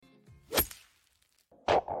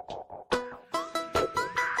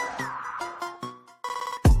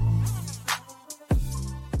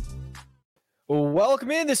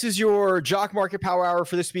Welcome in. This is your Jock Market Power Hour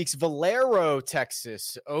for this week's Valero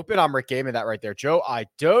Texas Open. I'm Rick Gaiman, that right there. Joe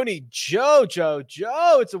Idoni. Joe.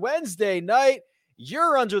 It's a Wednesday night.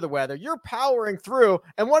 You're under the weather. You're powering through.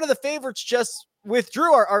 And one of the favorites just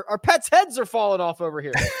withdrew. Our pets' heads are falling off over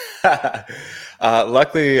here.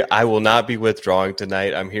 Luckily, I will not be withdrawing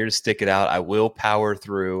tonight. I'm here to stick it out. I will power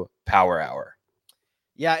through Power Hour.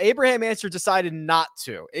 Yeah, Abraham Ancer decided not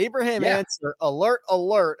to. Abraham Ancer,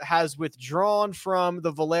 alert, has withdrawn from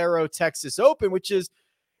the Valero Texas Open, which is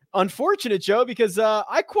unfortunate, Joe, because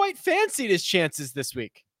I quite fancied his chances this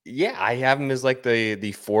week. Yeah, I have him as like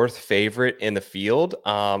the fourth favorite in the field.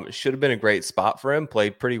 Should have been a great spot for him.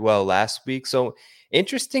 Played pretty well last week. So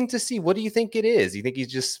interesting to see. What do you think it is? You think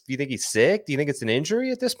he's sick? Do you think it's an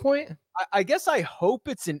injury at this point? I guess I hope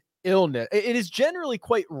it's an illness. It is generally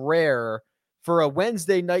quite rare for a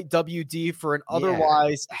Wednesday night WD for an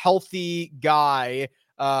otherwise healthy guy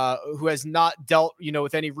who has not dealt,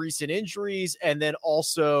 with any recent injuries. And then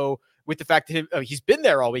also with the fact that he's been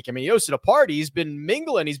there all week. I mean, he hosted a party, he's been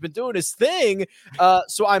mingling, he's been doing his thing.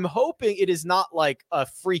 So I'm hoping it is not like a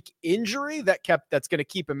freak injury that's going to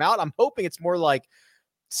keep him out. I'm hoping it's more like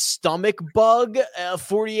stomach bug,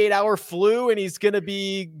 48-hour flu, and he's going to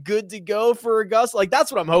be good to go for Augusta. Like,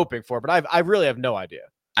 that's what I'm hoping for, but I really have no idea.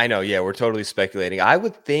 I know. Yeah, we're totally speculating. I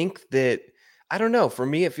would think that, I don't know. For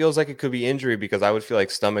me, it feels like it could be injury because I would feel like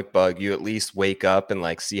stomach bug. You at least wake up and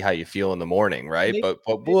like see how you feel in the morning, right? But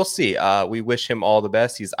we'll see. We wish him all the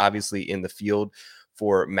best. He's obviously in the field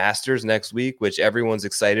for Masters next week, which everyone's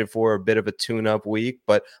excited for. A bit of a tune-up week,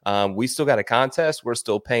 but we still got a contest. We're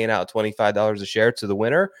still paying out $25 a share to the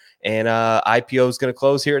winner, and IPO is going to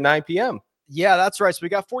close here at 9 p.m. Yeah, that's right. So we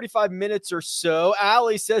got 45 minutes or so.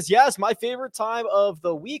 Allie says, yes, my favorite time of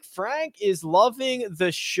the week. Frank is loving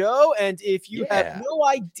the show. And if you have no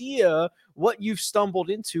idea what you've stumbled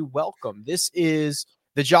into, welcome. This is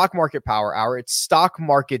the Jock Market Power Hour. It's stock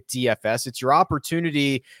market DFS. It's your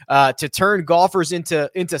opportunity to turn golfers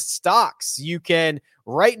into stocks. You can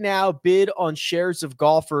right now bid on shares of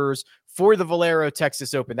golfers for the Valero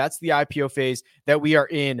Texas Open. That's the IPO phase that we are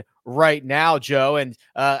in right now, Joe. And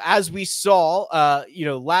as we saw,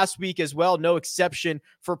 last week as well, no exception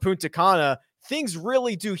for Punta Cana, things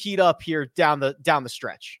really do heat up here down the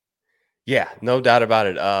stretch. Yeah, no doubt about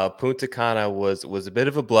it. Punta Cana was a bit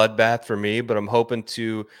of a bloodbath for me, but I'm hoping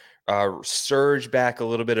to surge back a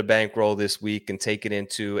little bit of bankroll this week and take it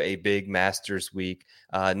into a big Masters week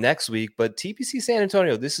next week. But TPC San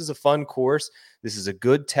Antonio, this is a fun course. This is a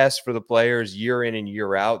good test for the players year in and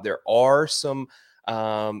year out. There are some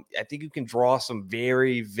I think you can draw some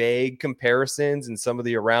very vague comparisons in some of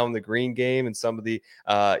the around the green game and some of the,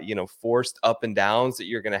 forced up and downs that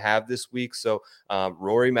you're going to have this week. So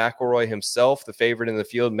Rory McIlroy himself, the favorite in the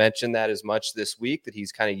field, mentioned that as much this week, that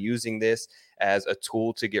he's kind of using this as a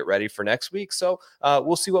tool to get ready for next week. So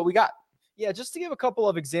we'll see what we got. Yeah, just to give a couple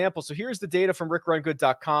of examples. So here's the data from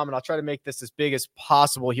rickrungood.com, and I'll try to make this as big as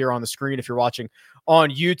possible here on the screen if you're watching on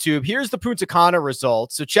YouTube. Here's the Punta Cana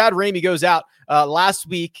results. So Chad Ramey goes out last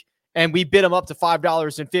week, and we bid him up to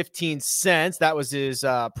 $5.15. That was his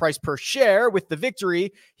price per share. With the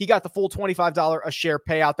victory, he got the full $25 a share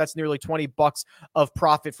payout. That's nearly $20 of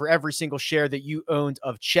profit for every single share that you owned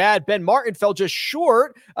of Chad. Ben Martin fell just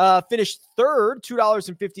short, finished third,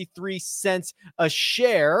 $2.53 a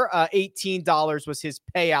share. $18 was his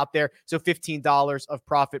payout there, so $15 of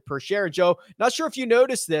profit per share. Joe, not sure if you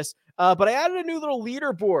noticed this, but I added a new little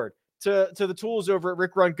leaderboard to the tools over at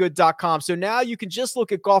rickrungood.com. So now you can just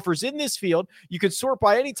look at golfers in this field. You can sort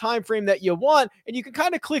by any time frame that you want, and you can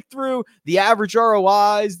kind of click through the average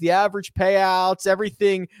ROIs, the average payouts,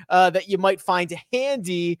 everything that you might find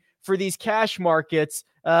handy for these cash markets.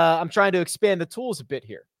 I'm trying to expand the tools a bit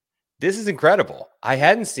here. This is incredible. I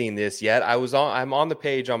hadn't seen this yet. I'm on the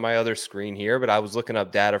page on my other screen here, but I was looking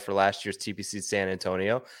up data for last year's TPC San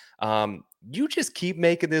Antonio. You just keep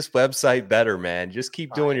making this website better, man. Just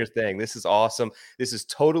keep doing your thing. This is awesome. This is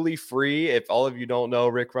totally free. If all of you don't know,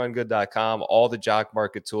 rickrungood.com, all the Jock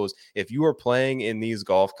Market tools. If you are playing in these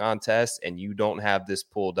golf contests and you don't have this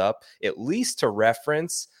pulled up, at least to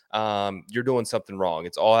reference, you're doing something wrong.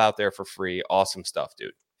 It's all out there for free. Awesome stuff,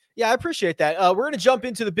 dude. Yeah, I appreciate that. We're going to jump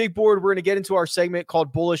into the big board. We're going to get into our segment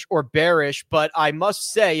called Bullish or Bearish. But I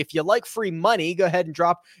must say, if you like free money, go ahead and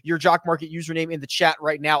drop your Jock Market username in the chat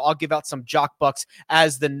right now. I'll give out some Jock Bucks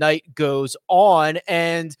as the night goes on.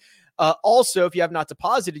 And also, if you have not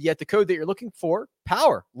deposited yet, the code that you're looking for,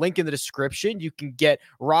 POWER, link in the description. You can get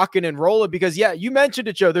rocking and rolling because, yeah, you mentioned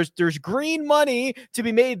it, Joe. There's green money to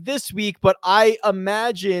be made this week, but I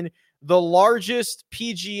imagine the largest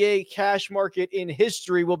PGA cash market in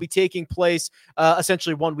history will be taking place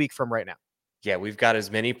essentially 1 week from right now. Yeah, we've got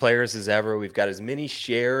as many players as ever. We've got as many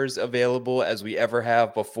shares available as we ever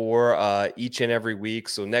have before, each and every week.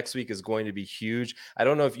 So next week is going to be huge. I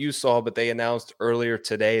don't know if you saw, but they announced earlier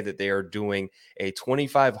today that they are doing a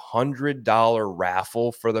 $2,500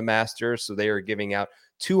 raffle for the Masters. So they are giving out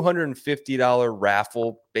 $250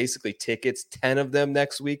 raffle, basically tickets, 10 of them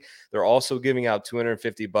next week. They're also giving out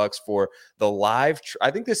 $250 for the live.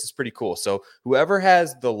 I think this is pretty cool. So whoever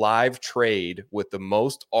has the live trade with the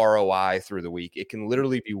most ROI through the week, it can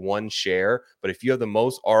literally be one share. But if you have the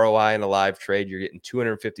most ROI in a live trade, you're getting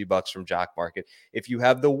 $250 from Jock Market. If you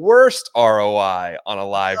have the worst ROI on a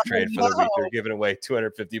live trade for the week, they're giving away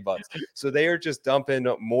 $250. So they are just dumping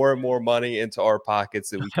more and more money into our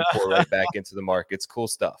pockets that we can pour right back into the markets. Cool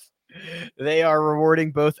stuff. They are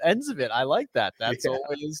rewarding both ends of it. I like that. That's Yeah.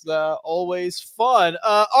 always fun.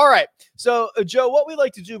 All right. So Joe, what we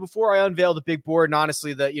like to do before I unveil the big board, and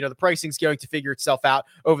honestly, the pricing's going to figure itself out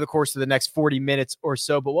over the course of the next 40 minutes or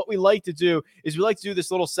so. But what we like to do is we like to do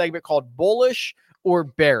this little segment called bullish or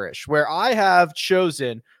bearish, where I have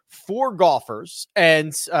chosen 4 golfers.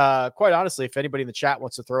 And quite honestly, if anybody in the chat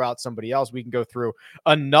wants to throw out somebody else, we can go through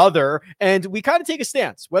another. And we kind of take a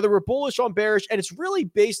stance, whether we're bullish on bearish. And it's really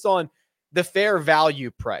based on the fair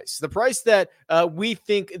value price, the price that we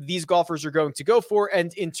think these golfers are going to go for.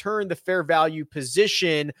 And in turn, the fair value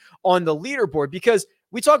position on the leaderboard, because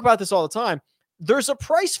we talk about this all the time. There's a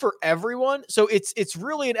price for everyone. So it's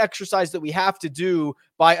really an exercise that we have to do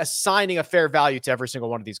by assigning a fair value to every single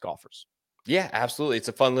one of these golfers. Yeah, absolutely. It's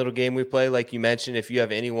a fun little game we play. Like you mentioned, if you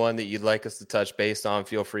have anyone that you'd like us to touch base on,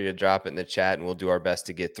 feel free to drop it in the chat and we'll do our best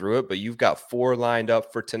to get through it. But you've got 4 lined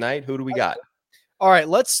up for tonight. Who do we got? All right,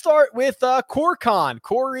 let's start with CoreCon.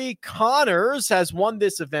 Corey Conners has won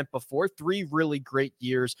this event before, 3 really great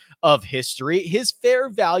years of history. His fair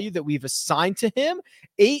value that we've assigned to him,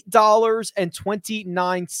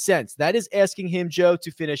 $8.29. That is asking him, Joe,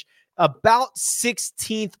 to finish about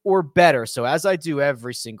 16th or better. So as I do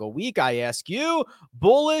every single week, I ask you,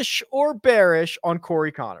 bullish or bearish on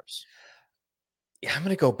Corey Conners? Yeah, I'm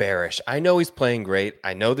going to go bearish. I know he's playing great.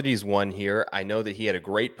 I know that he's won here. I know that he had a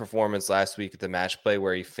great performance last week at the match play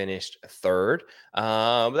where he finished 3rd.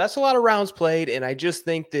 That's a lot of rounds played. And I just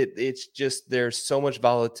think that there's so much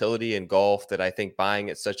volatility in golf that I think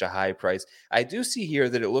buying at such a high price. I do see here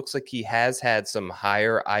that it looks like he has had some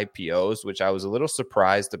higher IPOs, which I was a little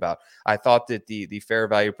surprised about. I thought that the fair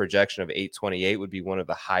value projection of 828 would be one of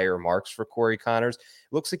the higher marks for Corey Conners. It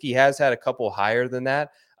looks like he has had a couple higher than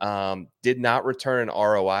that. Did not return an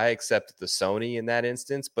ROI except the Sony in that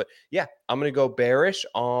instance. But yeah, I'm going to go bearish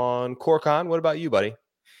on CoreCon. What about you, buddy?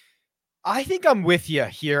 I think I'm with you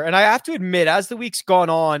here. And I have to admit, as the week's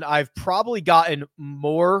gone on, I've probably gotten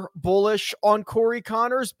more bullish on Corey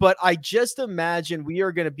Conners, but I just imagine we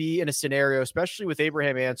are going to be in a scenario, especially with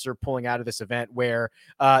Abraham Ancer pulling out of this event, where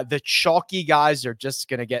the chalky guys are just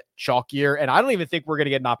going to get chalkier. And I don't even think we're going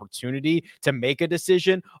to get an opportunity to make a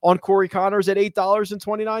decision on Corey Conners at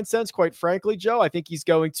 $8.29. Quite frankly, Joe, I think he's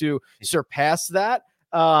going to surpass that.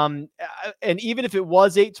 And even if it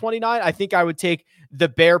was 829, I think I would take the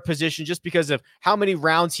bear position just because of how many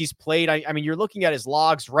rounds he's played. I mean, you're looking at his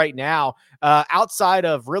logs right now. Outside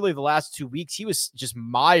of really the last 2 weeks, he was just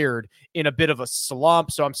mired in a bit of a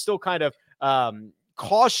slump. So I'm still kind of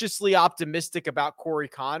cautiously optimistic about Corey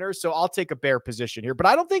Conners. So I'll take a bear position here. But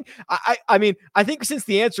I don't think I mean, I think since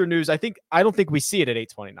the Ancer news, I don't think we see it at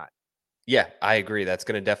 829. Yeah, I agree. That's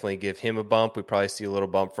going to definitely give him a bump. We probably see a little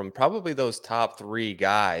bump from probably those top 3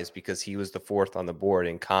 guys because he was the 4th on the board,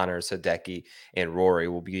 and Conners, Hideki, and Rory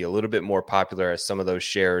will be a little bit more popular as some of those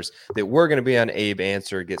shares that were going to be on Abe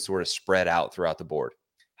Ancer get sort of spread out throughout the board.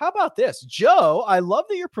 How about this? Joe, I love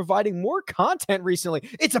that you're providing more content recently.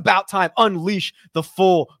 It's about time. Unleash the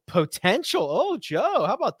full potential. Oh, Joe,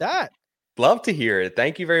 how about that? Love to hear it.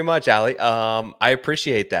 Thank you very much, Ali. I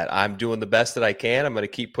appreciate that. I'm doing the best that I can. I'm going to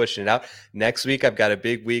keep pushing it out. Next week, I've got a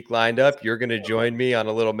big week lined up. You're going to join me on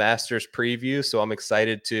a little Masters preview, so I'm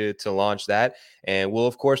excited to launch that. And we'll,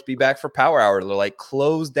 of course, be back for Power Hour to like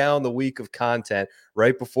close down the week of content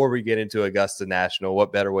right before we get into Augusta National.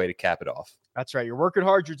 What better way to cap it off? That's right. You're working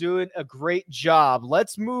hard. You're doing a great job.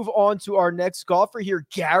 Let's move on to our next golfer here,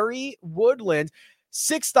 Gary Woodland.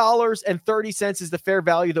 $6.30 is the fair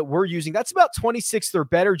value that we're using. That's about 26th or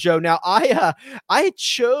better, Joe. Now, I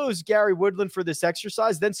chose Gary Woodland for this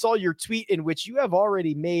exercise, then saw your tweet in which you have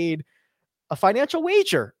already made a financial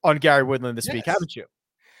wager on Gary Woodland this week, haven't you?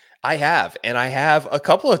 I have, and I have a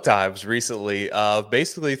couple of times recently.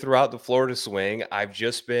 Basically throughout the Florida swing, I've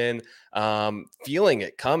just been feeling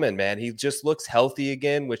it coming, man. He just looks healthy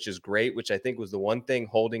again, which is great, which I think was the one thing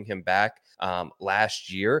holding him back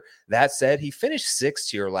last year. That said, he finished sixth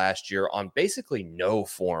here last year on basically no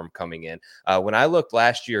form coming in. When I looked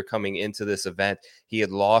last year coming into this event, he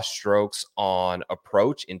had lost strokes on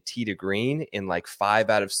approach and tee to green in like 5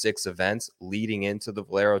 out of 6 events leading into the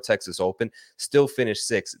Valero Texas Open, still finished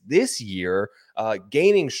sixth. This year,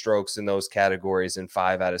 gaining strokes in those categories in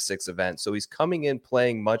 5 out of 6 events. So he's coming in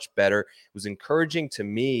playing much better. It was encouraging to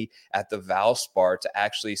me at the Valspar to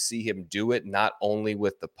actually see him do it, not only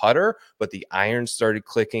with the putter, but the irons started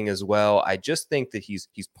clicking as well. I just think that he's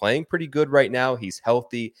playing pretty good right now. He's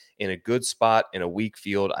healthy, in a good spot, in a weak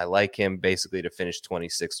field. I like him basically to finish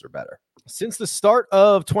 26th or better. Since the start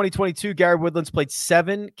of 2022, Gary Woodland's played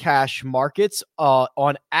 7 cash markets.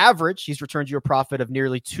 On average, he's returned you a profit of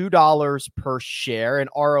nearly $2 per share, an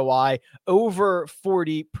ROI over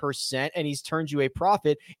 40%, and he's turned you a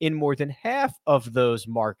profit in more than half of those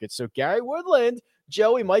markets. So Gary Woodland,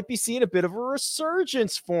 Joey, might be seeing a bit of a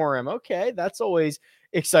resurgence for him. Okay, that's always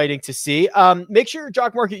exciting to see. Make sure your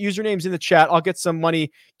Jock Market username's in the chat. I'll get some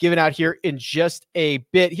money given out here in just a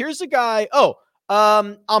bit. Here's a guy.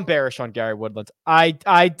 I'm bearish on Gary Woodland.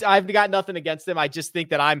 I've got nothing against him. I just think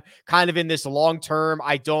that I'm kind of in this long term.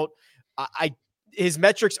 His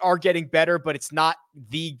metrics are getting better, but it's not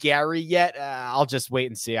the Gary yet. I'll just wait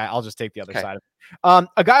and see. I'll just take the other side of it.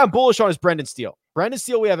 A guy I'm bullish on is Brendan Steele. Brendan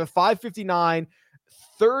Steele, we have at 559.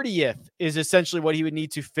 30th is essentially what he would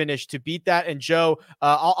need to finish to beat that. And Joe,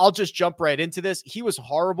 I'll just jump right into this. He was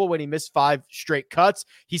horrible when he missed 5 straight cuts.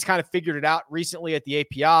 He's kind of figured it out recently at the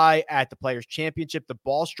API, at the Players Championship. The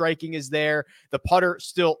ball striking is there. The putter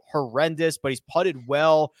still horrendous, but he's putted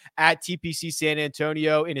well at TPC San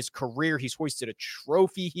Antonio in his career. He's hoisted a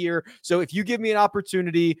trophy here. So if you give me an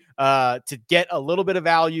opportunity to get a little bit of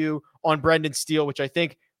value on Brendan Steele, which I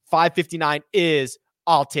think 559 is,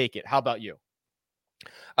 I'll take it. How about you?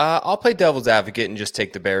 I'll play devil's advocate and just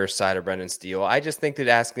take the bearish side of Brendan Steele. I just think that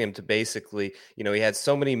asking him to basically, he had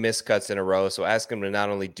so many miscuts in a row. So asking him to not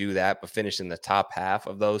only do that, but finish in the top half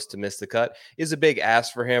of those to miss the cut is a big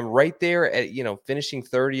ask for him. Right there at, finishing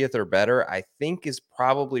 30th or better, I think is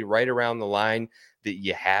probably right around the line that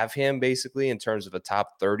you have him basically in terms of a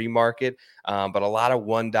top 30 market. But a lot of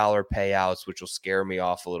 $1 payouts, which will scare me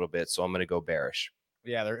off a little bit. So I'm going to go bearish.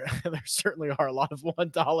 Yeah, there certainly are a lot of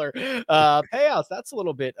 $1 payouts. That's a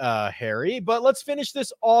little bit hairy, but let's finish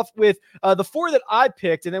this off with the 4 that I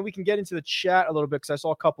picked, and then we can get into the chat a little bit because I saw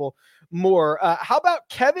a couple more. How about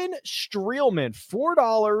Kevin Streelman,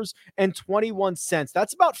 $4.21?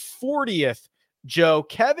 That's about 40th, Joe.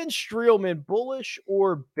 Kevin Streelman, bullish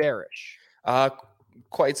or bearish?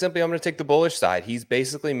 Quite simply, I'm going to take the bullish side. He's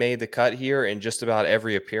basically made the cut here in just about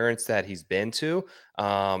every appearance that he's been to.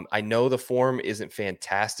 I know the form isn't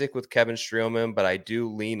fantastic with Kevin Streelman, but I do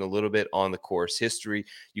lean a little bit on the course history.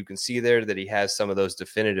 You can see there that he has some of those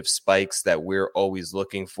definitive spikes that we're always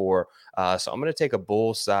looking for. So I'm going to take a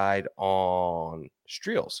bull side on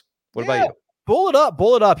Streels. What about you? Bull it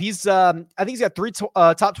up. He's, I think he's got 3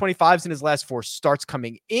 top 25s in his last 4 starts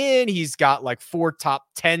coming in. He's got like 4 top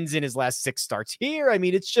 10s in his last 6 starts here. I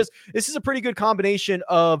mean, this is a pretty good combination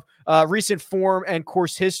of recent form and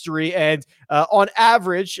course history. And on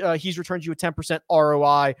average, he's returned you a 10%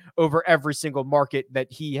 ROI over every single market that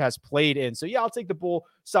he has played in. So yeah, I'll take the bull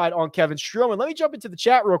side on Kevin Streelman. Let me jump into the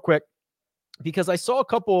chat real quick because I saw a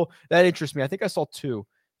couple that interest me. I think I saw 2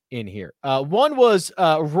 in here. One was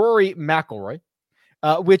Rory McIlroy,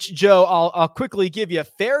 which, Joe, I'll quickly give you a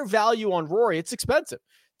fair value on Rory. It's expensive.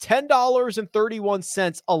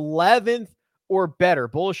 $10.31, 11th or better.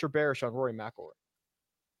 Bullish or bearish on Rory McIlroy?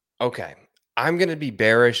 Okay. I'm going to be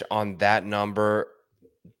bearish on that number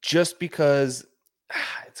just because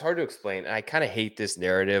it's hard to explain. I kind of hate this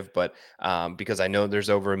narrative, but because I know there's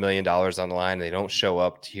over $1 million on the line, they don't show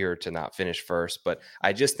up here to not finish first. But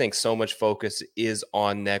I just think so much focus is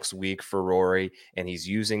on next week for Rory, and he's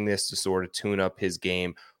using this to sort of tune up his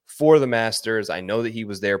game for the Masters. I know that he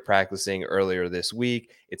was there practicing earlier this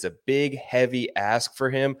week. It's a big, heavy ask for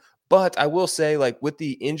him. But I will say, like, with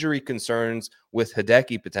the injury concerns with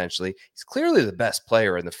Hideki potentially, he's clearly the best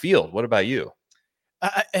player in the field. What about you?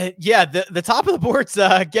 Yeah, the top of the board's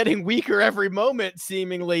getting weaker every moment,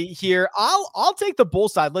 seemingly here. I'll take the bull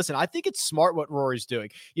side. Listen, I think it's smart what Rory's doing.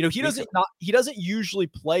 You know, he doesn't usually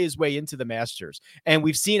play his way into the Masters, and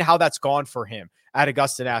we've seen how that's gone for him at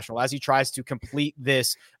Augusta National as he tries to complete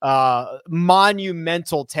this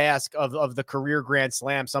monumental task of the career Grand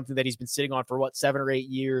Slam, something that he's been sitting on for 7 or 8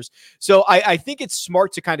 years. So I think it's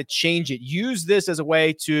smart to kind of change it. Use this as a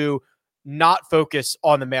way to not focus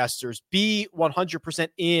on the Masters, be 100%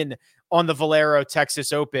 in on the Valero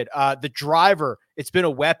Texas Open. The driver, it's been a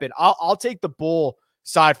weapon. I'll take the bull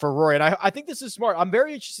side for Rory. And I think this is smart. I'm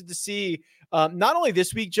very interested to see not only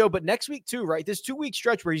this week, Joe, but next week too, right? This 2-week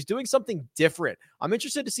stretch where he's doing something different. I'm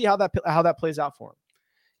interested to see how that plays out for him.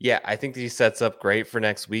 Yeah, I think that he sets up great for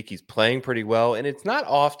next week. He's playing pretty well. And it's not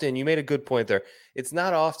often, you made a good point there. It's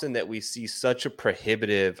not often that we see such a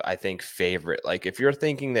prohibitive, I think, favorite. Like if you're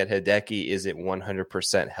thinking that Hideki isn't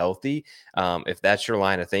 100% healthy, if that's your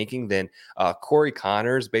line of thinking, then Corey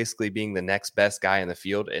Connors basically being the next best guy in the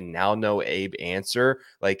field and now no Abe Answer.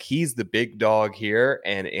 Like he's the big dog here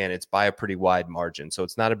and it's by a pretty wide margin. So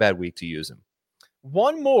it's not a bad week to use him.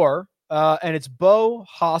 One more. And it's Beau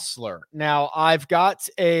Hossler. Now I've got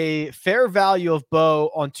a fair value of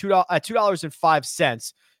Beau on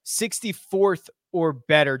 $2.05, 64th or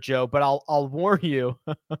better, Joe. But I'll warn you,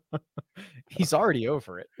 he's already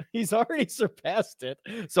over it. He's already surpassed it.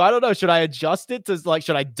 So I don't know. Should I adjust it to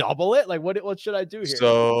should I double it? Like what should I do here?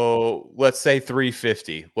 So let's say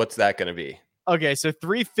 350. What's that going to be? Okay, so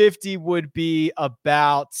 350 would be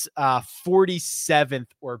about 47th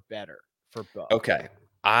or better for Beau. Okay.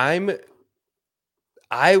 I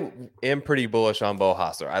am pretty bullish on Beau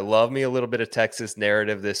Hossler. I love me a little bit of Texas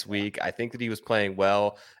narrative this week. I think that he was playing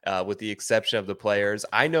well, with the exception of the players.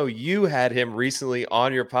 I know you had him recently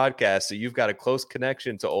on your podcast, so you've got a close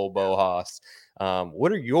connection to old Beau Hoss.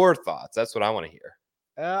 What are your thoughts? That's what I want to hear.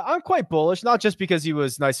 I'm quite bullish, not just because he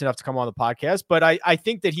was nice enough to come on the podcast, but I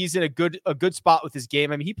think that he's in a good spot with his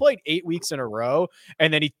game. I mean, he played 8 weeks in a row,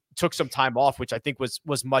 and then he took some time off, which I think was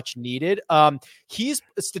much needed. He's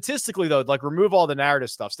statistically though, like remove all the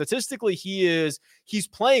narrative stuff. Statistically, he's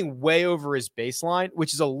playing way over his baseline,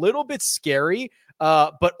 which is a little bit scary.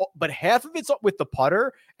 But half of it's with the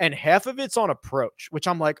putter and half of it's on approach, which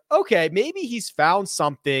I'm like, okay, maybe he's found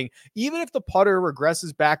something. Even if the putter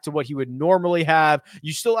regresses back to what he would normally have,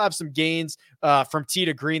 you still have some gains from tee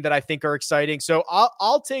to green that I think are exciting. So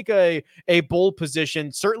I'll take a bold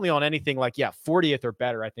position, certainly on anything like 40th or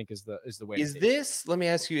better. I think is the way. Is this? Let me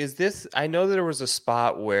ask you. Is this? I know that there was a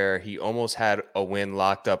spot where he almost had a win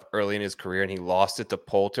locked up early in his career and he lost it to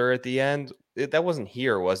Poulter at the end. That wasn't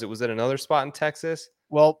here, was it? Was it another spot in Texas?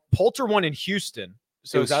 Well, Poulter won in Houston.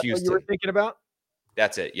 So is that Houston. What you were thinking about?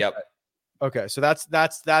 That's it. Yep. Okay, so that's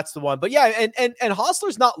the one. But yeah, and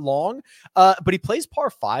Hossler's not long, but he plays par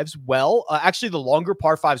fives well. Actually, the longer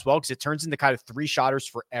par fives well, because it turns into kind of 3-shotters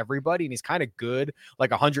for everybody, and he's kind of good, like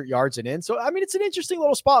 100 yards and in. So I mean, it's an interesting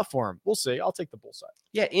little spot for him. We'll see. I'll take the bull side.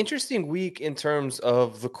 Yeah, interesting week in terms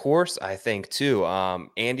of the course, I think too.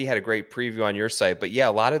 Andy had a great preview on your site, but yeah,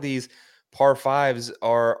 a lot of these par fives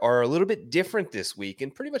are a little bit different this week.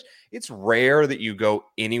 And pretty much it's rare that you go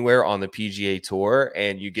anywhere on the PGA Tour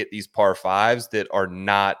and you get these par fives that are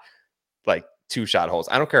not like 2-shot holes.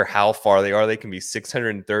 I don't care how far they are. They can be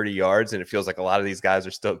 630 yards. And it feels like a lot of these guys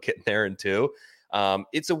are still getting there in 2.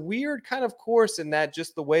 It's a weird kind of course in that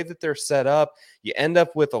just the way that they're set up, you end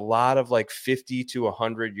up with a lot of like 50 to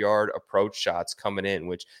 100 yard approach shots coming in,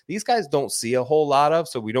 which these guys don't see a whole lot of.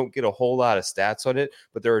 So we don't get a whole lot of stats on it,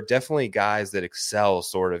 but there are definitely guys that excel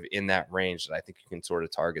sort of in that range that I think you can sort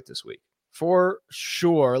of target this week. For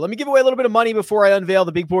sure. Let me give away a little bit of money before I unveil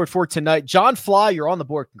the big board for tonight. John Fly, you're on the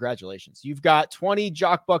board. Congratulations. You've got 20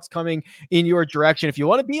 Jock Bucks coming in your direction. If you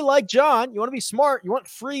want to be like John, you want to be smart, you want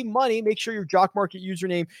free money, make sure your Jock Market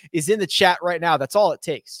username is in the chat right now. That's all it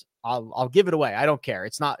takes. I'll give it away. I don't care.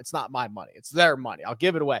 It's not my money. It's their money. I'll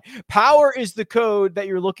give it away. Power is the code that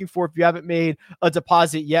you're looking for if you haven't made a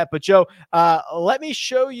deposit yet. But Joe, let me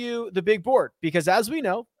show you the big board, because as we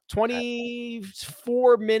know,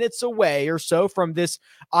 24 minutes away or so from this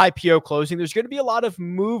IPO closing, there's going to be a lot of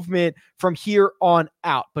movement from here on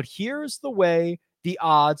out. But here's the way the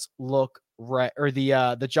odds look right, or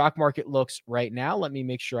the Jock Market looks right now. Let me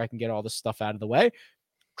make sure I can get all this stuff out of the way.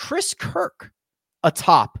 Chris Kirk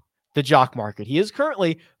atop the Jock Market. He is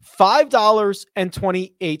currently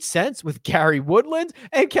 $5.28 with Gary Woodland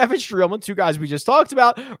and Kevin Streelman, 2 guys we just talked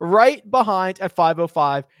about, right behind at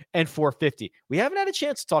 $5.05 and $4.50. We haven't had a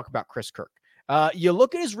chance to talk about Chris Kirk. You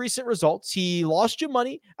look at his recent results. He lost you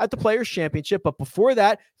money at the Players Championship, but before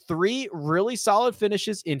that, 3 really solid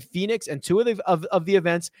finishes in Phoenix and 2 of the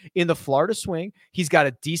events in the Florida Swing. He's got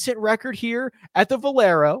a decent record here at the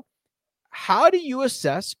Valero. How do you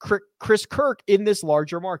assess Chris Kirk in this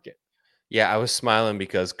larger market? Yeah, I was smiling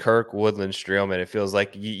because Kirk, Woodland, Streelman, it feels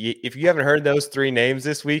like if you haven't heard those 3 names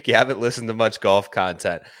this week, you haven't listened to much golf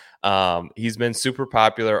content. He's been super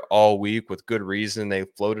popular all week with good reason. They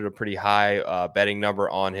floated a pretty high betting number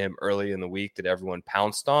on him early in the week that everyone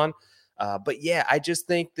pounced on. But yeah, I just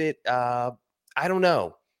think that I don't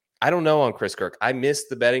know. I don't know on Chris Kirk. I missed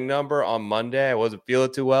the betting number on Monday. I wasn't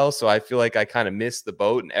feeling too well, so I feel like I kind of missed the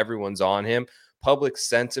boat and everyone's on him. Public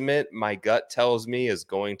sentiment, my gut tells me, is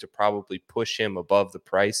going to probably push him above the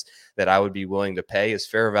price that I would be willing to pay. His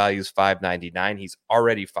fair value is $5.99. He's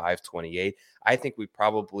already $5.28. I think we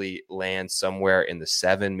probably land somewhere in the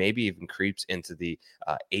 $7, maybe even creeps into the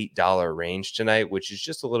 $8 range tonight, which is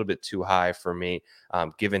just a little bit too high for me,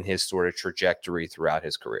 given his sort of trajectory throughout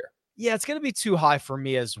his career. Yeah, it's going to be too high for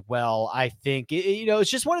me as well. I think, it's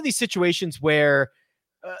just one of these situations where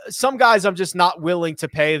some guys I'm just not willing to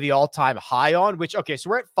pay the all-time high on, which, okay, so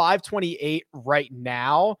we're at 528 right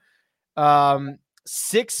now.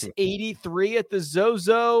 683 at the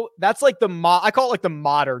Zozo. That's like I call it like the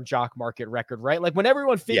modern jock market record, right? Like when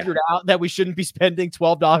everyone figured out that we shouldn't be spending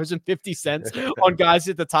 $12.50 on guys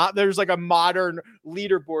at the top, there's like a modern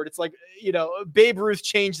leaderboard. It's like, Babe Ruth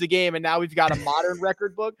changed the game and now we've got a modern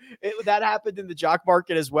record book. That happened in the jock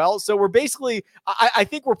market as well. So we're basically, I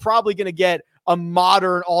think we're probably going to get a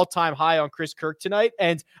modern all-time high on Chris Kirk tonight.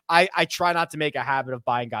 And I try not to make a habit of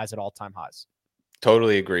buying guys at all-time highs.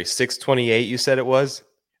 Totally agree. 628, you said it was?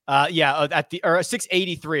 Yeah, at the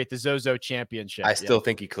 683 at the Zozo Championship. I still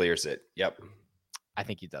think he clears it. Yep. I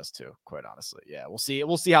think he does too, quite honestly. Yeah, we'll see.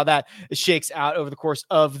 We'll see how that shakes out over the course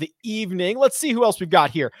of the evening. Let's see who else we've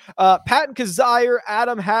got here. Patton Kizzire,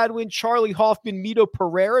 Adam Hadwin, Charlie Hoffman, Mito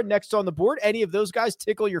Pereira next on the board. Any of those guys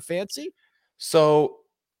tickle your fancy? So,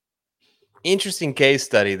 interesting case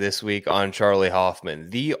study this week on Charlie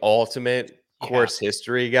Hoffman, the ultimate course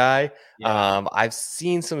history guy. Yeah. I've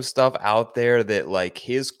seen some stuff out there that like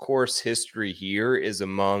his course history here is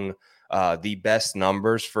among the best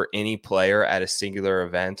numbers for any player at a singular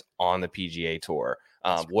event on the PGA Tour.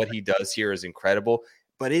 What he does here is incredible,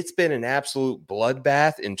 but it's been an absolute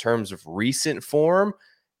bloodbath in terms of recent form.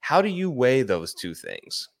 How do you weigh those two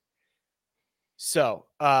things? So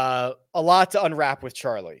a lot to unwrap with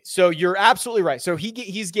Charlie. So you're absolutely right. So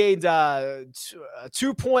he's gained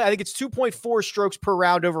 2.4 strokes per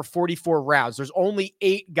round over 44 rounds. There's only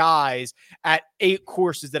 8 guys at 8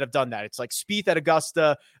 courses that have done that. It's like Spieth at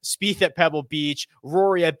Augusta, Spieth at Pebble Beach,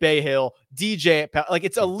 Rory at Bay Hill, DJ at like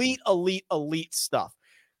it's elite stuff.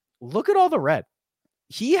 Look at all the red.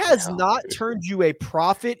 He has not turned you a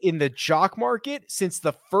profit in the jock market since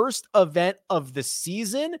the first event of the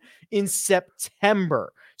season in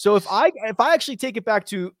September. So if I actually take it back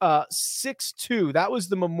to 6-2, that was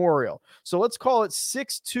the Memorial. So let's call it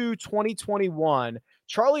 6-2 2021.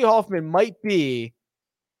 Charlie Hoffman might be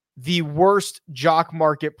the worst jock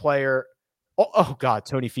market player. Oh God,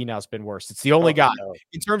 Tony Finau's been worse. It's the only guy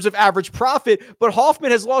in terms of average profit, but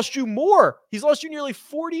Hoffman has lost you more. He's lost you nearly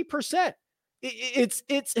 40%. It's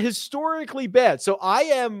historically bad. So I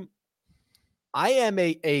am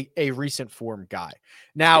a recent form guy.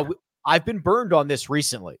 Now I've been burned on this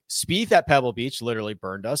recently. Spieth at Pebble Beach literally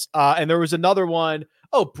burned us. And there was another one.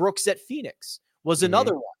 Oh, Brooks at Phoenix was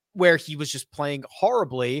another one where he was just playing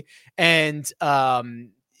horribly and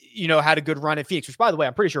had a good run at Phoenix, which by the way,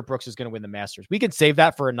 I'm pretty sure Brooks is going to win the Masters. We can save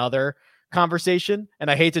that for another conversation.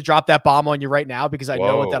 And I hate to drop that bomb on you right now because I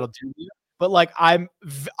know what that'll do to you. But like I'm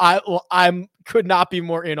could not be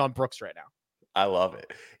more in on Brooks right now. I love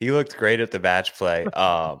it. He looked great at the match play.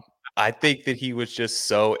 I think that he was just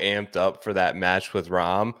so amped up for that match with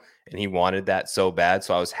Rahm, and he wanted that so bad.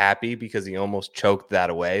 So I was happy because he almost choked that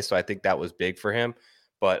away. So I think that was big for him.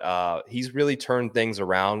 But he's really turned things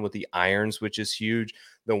around with the irons, which is huge.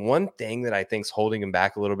 The one thing that I think is holding him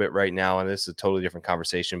back a little bit right now, and this is a totally different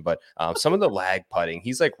conversation, but some of the lag putting,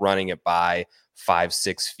 he's like running it by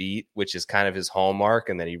 5-6 feet, which is kind of his hallmark,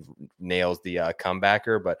 and then he nails the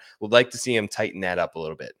comebacker. But would like to see him tighten that up a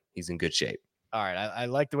little bit. He's in good shape. All right, I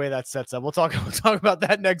like the way that sets up. We'll talk about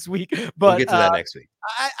that next week. But we'll get to that next week.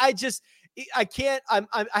 I can't. I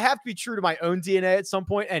have to be true to my own DNA at some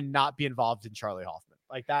point and not be involved in Charlie Hoffman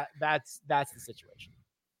like that. That's the situation.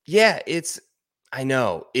 Yeah, I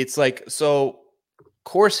know. It's like, so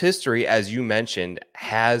course history, as you mentioned,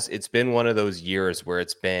 it's been one of those years where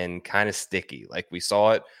it's been kind of sticky. Like we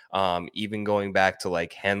saw it even going back to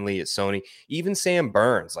like Henley at Sony, even Sam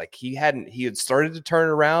Burns, like he had started to turn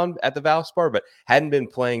around at the Valspar, but hadn't been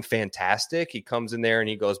playing fantastic. He comes in there and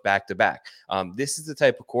he goes back to back. This is the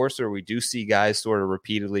type of course where we do see guys sort of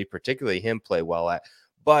repeatedly, particularly him, play well at.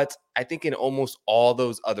 But I think in almost all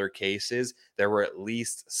those other cases, there were at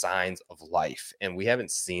least signs of life, and we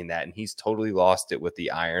haven't seen that. And he's totally lost it with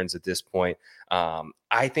the irons at this point.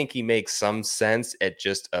 I think he makes some sense at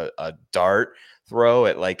just a dart throw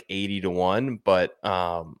at like 80-1, but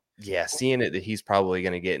yeah, seeing it that he's probably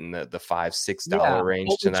going to get in the $5-6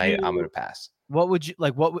 range tonight, I'm going to pass. What would you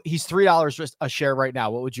like? He's $3 a share right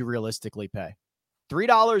now. What would you realistically pay?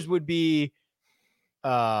 $3 would be.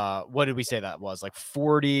 What did we say that was? Like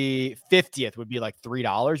 50th would be like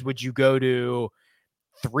 $3. Would you go to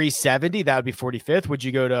 370? That would be 45th. Would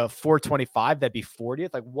you go to 425? That'd be 40th.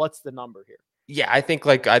 Like, what's the number here? Yeah, I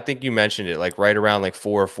think you mentioned it, like right around like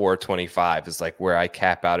 425 is like where I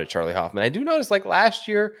cap out at Charley Hoffman. I do notice like last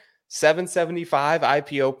year, 775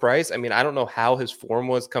 IPO price. I mean, I don't know how his form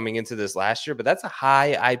was coming into this last year, but that's a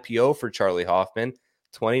high IPO for Charley Hoffman.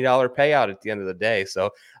 $20 payout at the end of the day. So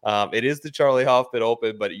it is the Charley Hoffman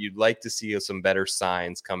Open, but you'd like to see some better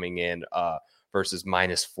signs coming in versus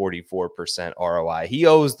minus 44% ROI. He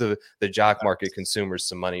owes the jock market consumers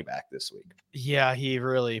some money back this week. Yeah, he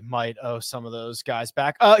really might owe some of those guys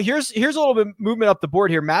back. Here's a little bit movement up the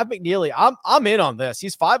board here. Matt McNeely, I'm in on this.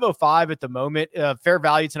 He's 505 at the moment. Fair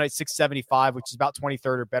value tonight 675, which is about 23rd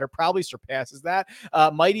or better. Probably surpasses that.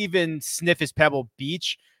 Might even sniff his Pebble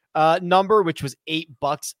Beach number, which was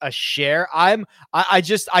 $8 a share. I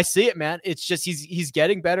see it, man. It's just he's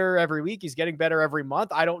getting better every week. He's getting better every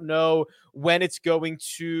month. I don't know when it's going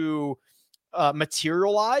to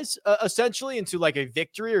materialize essentially into like a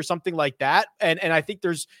victory or something like that. And I think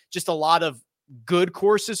there's just a lot of good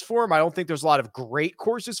courses for him. I don't think there's a lot of great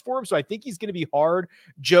courses for him. So I think he's going to be hard,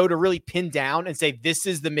 Joe, to really pin down and say, this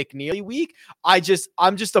is the McNeely week. I'm just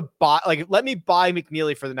a buy. Like, let me buy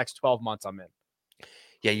McNeely for the next 12 months. I'm in.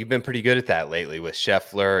 Yeah, you've been pretty good at that lately with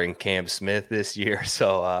Scheffler and Cam Smith this year.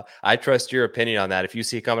 So I trust your opinion on that. If you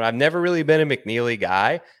see it coming, I've never really been a McNeely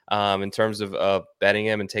guy in terms of betting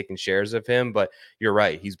him and taking shares of him. But you're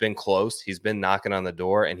right. He's been close. He's been knocking on the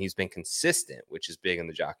door, and he's been consistent, which is big in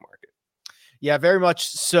the jock market. Yeah, very much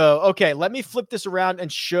so. Okay, let me flip this around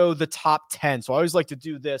and show the top 10. So I always like to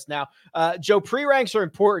do this. Now, Joe, pre-ranks are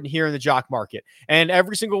important here in the jock market. And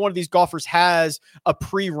every single one of these golfers has a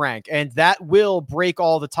pre-rank, and that will break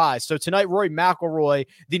all the ties. So tonight, Rory McIlroy,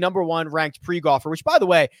 the number one ranked pre-golfer, which, by the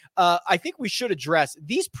way, I think we should address.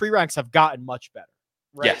 These pre-ranks have gotten much better.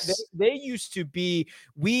 Right? Yes. They used to be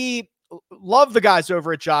 – we love the guys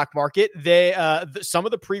over at Jock Market. They some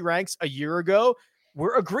of the pre-ranks a year ago –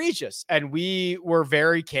 were egregious, and we were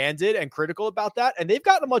very candid and critical about that, and they've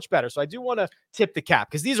gotten much better. So I do want to tip the cap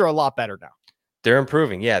because these are a lot better now. They're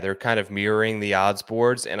improving. Yeah, they're kind of mirroring the odds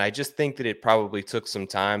boards, and I just think that it probably took some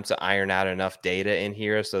time to iron out enough data in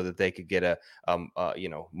here so that they could get a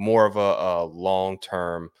more of a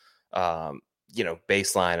long-term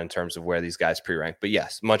baseline in terms of where these guys pre-rank. But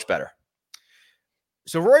yes, much better.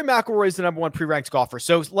 So Rory McIlroy is the number one pre-ranked golfer.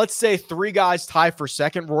 So let's say three guys tie for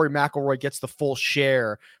second. Rory McIlroy gets the full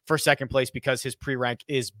share for second place because his pre-rank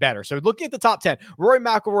is better. So looking at the top 10, Rory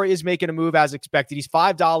McIlroy is making a move as expected. He's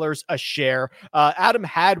 $5 a share. Adam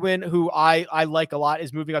Hadwin, who I like a lot,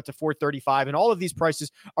 is moving up to $4.35, and all of these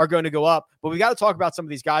prices are going to go up. But we got to talk about some of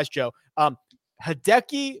these guys, Joe.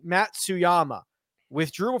 Hideki Matsuyama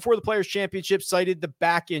withdrew before the Players' Championship, cited the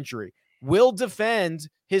back injury. Will defend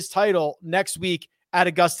his title next week at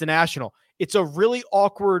Augusta National. It's a really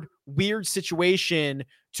awkward, weird situation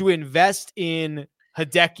to invest in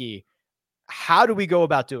Hideki. How do we go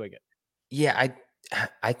about doing it? Yeah,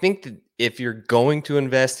 I think that if you're going to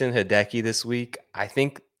invest in Hideki this week, I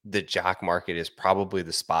think the jock market is probably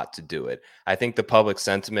the spot to do it. I think the public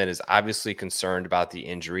sentiment is obviously concerned about the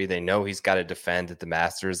injury. They know he's got to defend at the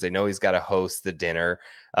Masters. They know he's got to host the dinner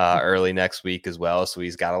early next week as well. So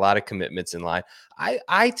he's got a lot of commitments in line.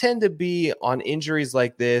 I tend to be on injuries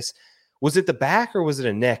like this. Was it the back or was it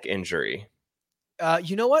a neck injury?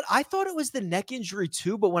 You know what? I thought it was the neck injury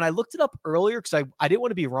too, but when I looked it up earlier, because I didn't want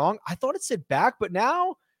to be wrong, I thought it said back, but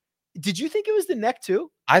now, did you think it was the neck too?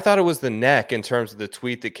 I thought it was the neck in terms of the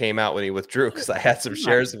tweet that came out when he withdrew, because I had some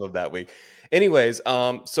shares of him that week. Anyways,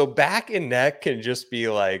 so back and neck can just be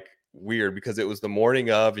like weird because it was the morning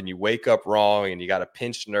of and you wake up wrong and you got a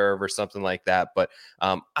pinched nerve or something like that. But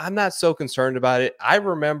I'm not so concerned about it. I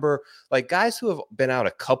remember like guys who have been out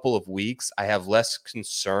a couple of weeks, I have less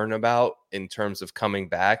concern about in terms of coming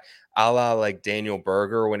back. a la like Daniel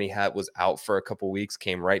Berger when he was out for a couple weeks,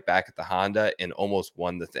 came right back at the Honda and almost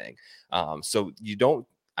won the thing. So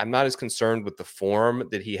I'm not as concerned with the form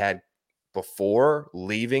that he had before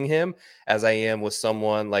leaving him as I am with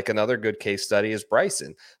someone like another good case study is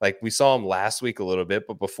Bryson. Like we saw him last week a little bit,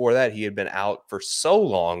 but before that, he had been out for so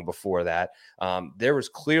long before that. There was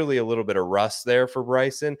clearly a little bit of rust there for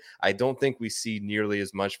Bryson. I don't think we see nearly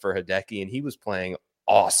as much for Hideki, and he was playing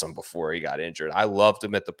awesome before he got injured. I loved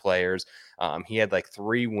him at the Players. He had like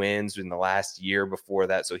 3 wins in the last year before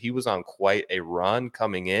that. So he was on quite a run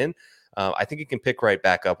coming in. I think he can pick right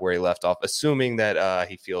back up where he left off, assuming that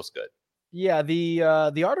he feels good. Yeah,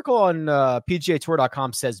 the article on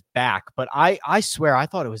PGAtour.com says back, but I swear I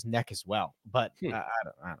thought it was neck as well. But I don't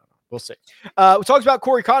know. We'll see. We talked about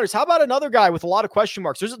Corey Connors. How about another guy with a lot of question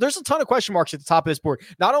marks? There's a ton of question marks at the top of this board.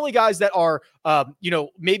 Not only guys that are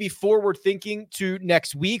maybe forward thinking to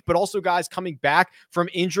next week, but also guys coming back from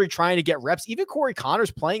injury trying to get reps. Even Corey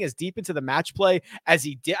Connors playing as deep into the match play as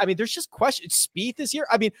he did. I mean, there's just questions. Spieth is here.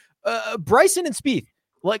 I mean, Bryson and Spieth.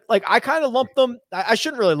 Like I kind of lump them. I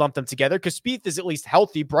shouldn't really lump them together because Spieth is at least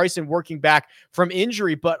healthy. Bryson working back from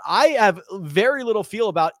injury, but I have very little feel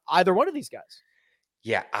about either one of these guys.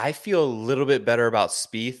 Yeah, I feel a little bit better about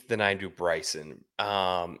Spieth than I do Bryson.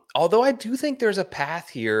 Although I do think there's a path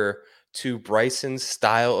here to Bryson's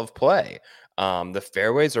style of play. The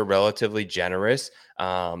fairways are relatively generous.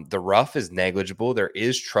 The rough is negligible. There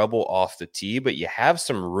is trouble off the tee, but you have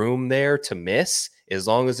some room there to miss as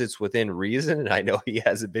long as it's within reason. And I know he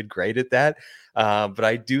hasn't been great at that. But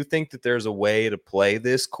I do think that there's a way to play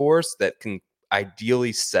this course that can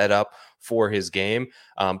ideally set up for his game.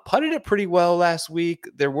 Putted it pretty well last week.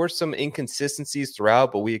 There were some inconsistencies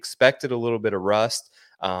throughout, but we expected a little bit of rust.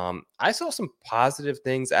 I saw some positive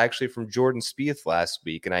things actually from Jordan Spieth last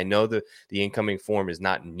week, and I know that the incoming form is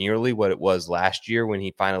not nearly what it was last year when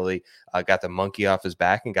he finally got the monkey off his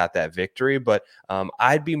back and got that victory, but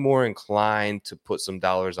I'd be more inclined to put some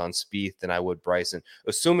dollars on Spieth than I would Bryson,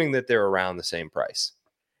 assuming that they're around the same price.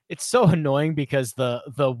 It's so annoying because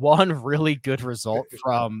the one really good result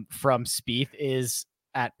from Spieth is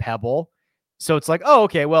at Pebble. So it's like, oh,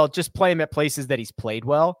 okay, well, just play him at places that he's played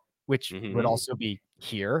well, which would also be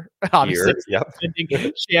here, obviously,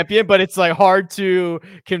 champion. But it's like hard to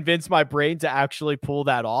convince my brain to actually pull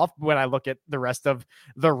that off when I look at the rest of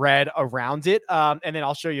the red around it. And then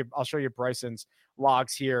I'll show you Bryson's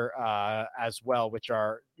logs here as well, which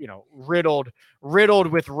are riddled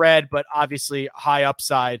with red, but obviously high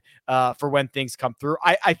upside for when things come through.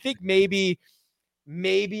 I think maybe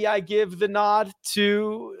I give the nod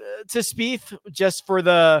to Spieth just for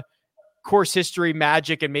the course history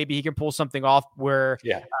magic, and maybe he can pull something off where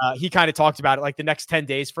he kind of talked about it, like the next 10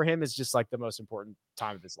 days for him is just like the most important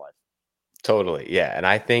time of his life. Totally. Yeah. And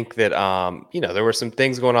I think that, there were some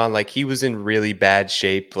things going on, like he was in really bad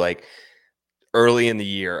shape, like early in the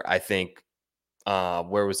year. I think,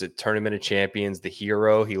 where was it? Tournament of Champions, the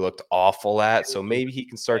Hero, he looked awful at. So maybe he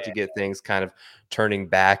can start to get things kind of turning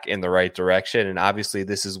back in the right direction. And obviously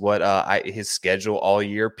this is what his schedule all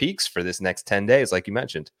year peaks for this next 10 days, like you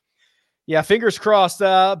mentioned. Yeah, fingers crossed.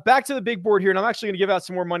 Back to the big board here, and I'm actually going to give out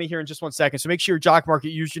some more money here in just 1 second. So make sure your Jock Market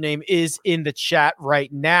username is in the chat right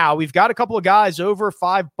now. We've got a couple of guys over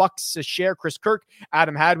 $5 a share. Chris Kirk,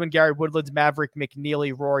 Adam Hadwin, Gary Woodlands, Maverick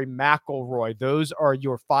McNeely, Rory McIlroy. Those are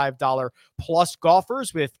your $5 plus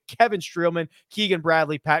golfers, with Kevin Streelman, Keegan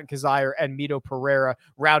Bradley, Patton Kizzire, and Mito Pereira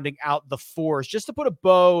rounding out the fours. Just to put a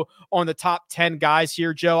bow on the top 10 guys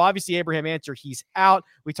here, Joe, obviously Abraham Ancer, he's out.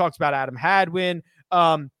 We talked about Adam Hadwin.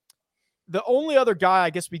 The only other guy I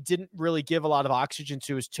guess we didn't really give a lot of oxygen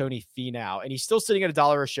to is Tony Finau, and he's still sitting at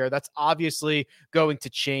 $1 a share. That's obviously going to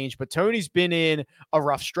change, but Tony's been in a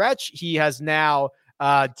rough stretch. He has now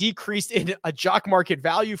decreased in a Jock Market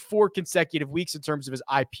value 4 consecutive weeks in terms of his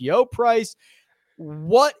IPO price.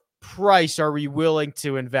 What price are we willing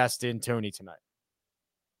to invest in Tony tonight?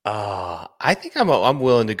 I think I'm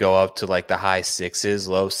willing to go up to like the high 6s,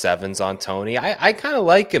 low 7s on Tony. I kind of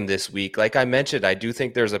like him this week. Like I mentioned, I do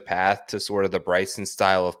think there's a path to sort of the Bryson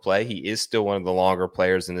style of play. He is still one of the longer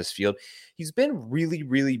players in this field. He's been really,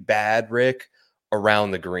 really bad, Rick, around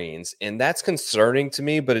the greens. And that's concerning to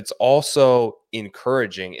me, but it's also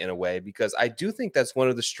encouraging in a way because I do think that's one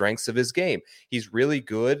of the strengths of his game. He's really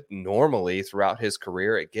good normally throughout his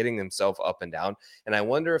career at getting himself up and down. And I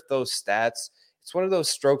wonder if those stats, it's one of those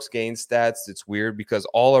strokes gain stats. It's weird because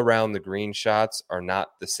all around the green shots are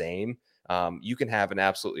not the same. You can have an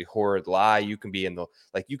absolutely horrid lie. You can be in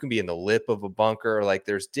the lip of a bunker. Like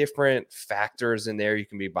there's different factors in there. You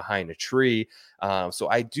can be behind a tree. So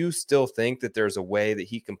I do still think that there's a way that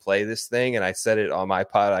he can play this thing. And I said it on my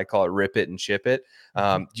pod, I call it rip it and chip it.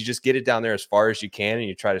 You just get it down there as far as you can and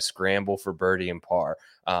you try to scramble for birdie and par.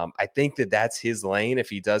 I think that that's his lane if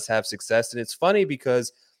he does have success. And it's funny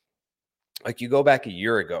because like you go back a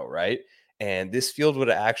year ago, right? And this field would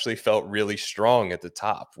have actually felt really strong at the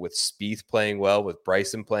top with Spieth playing well, with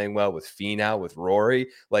Bryson playing well, with Finau, with Rory.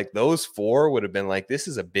 Like those four would have been like, this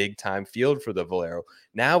is a big time field for the Valero.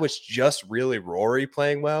 Now it's just really Rory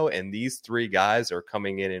playing well, and these three guys are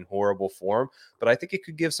coming in horrible form. But I think it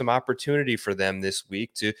could give some opportunity for them this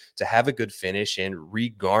week to have a good finish and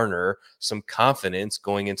re-garner some confidence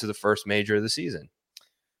going into the first major of the season.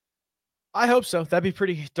 I hope so. That'd be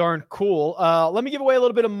pretty darn cool. Let me give away a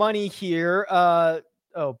little bit of money here. Oh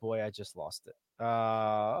boy, I just lost it.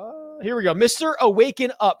 Here we go. Mr.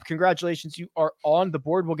 Awaken Up. Congratulations. You are on the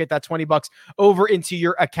board. We'll get that $20 over into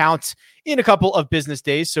your account in a couple of business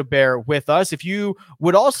days. So bear with us. If you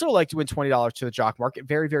would also like to win $20 to the Jock Market,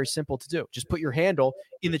 very, very simple to do. Just put your handle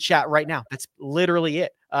in the chat right now. That's literally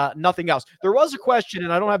it. Nothing else. There was a question,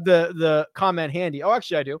 and I don't have the comment handy. Oh,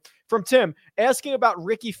 actually I do. From Tim asking about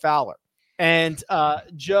Ricky Fowler. And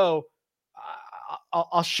Joe,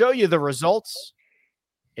 I'll show you the results.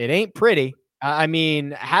 It ain't pretty. I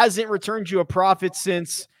mean, hasn't returned you a profit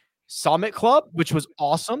since Summit Club, which was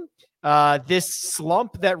awesome. This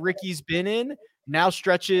slump that Ricky's been in now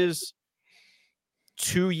stretches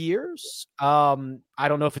 2 years. I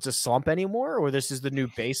don't know if it's a slump anymore or this is the new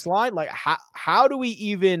baseline. Like, how do we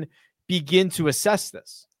even begin to assess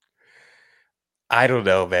this? I don't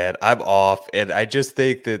know, man. I'm off. And I just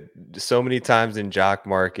think that so many times in Jock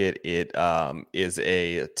Market, it is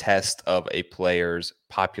a test of a player's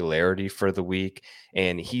popularity for the week.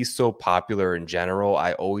 And he's so popular in general.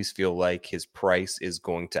 I always feel like his price is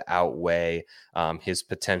going to outweigh his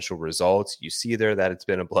potential results. You see there that it's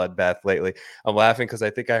been a bloodbath lately. I'm laughing because I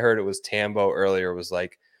think I heard it was Tambo earlier was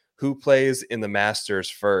like, who plays in the Masters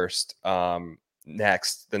first?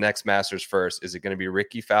 The next Masters first, is it going to be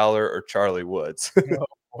Ricky Fowler or Charlie Woods? Oh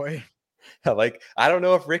boy. Like, I don't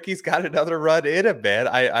know if Ricky's got another run in him, man.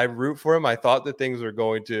 I root for him. I thought that things were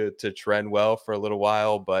going to trend well for a little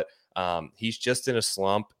while, but he's just in a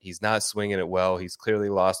slump. He's not swinging it well. He's clearly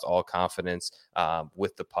lost all confidence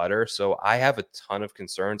with the putter. So I have a ton of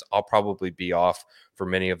concerns. I'll probably be off for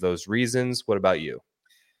many of those reasons. What about you?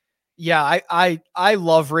 Yeah, I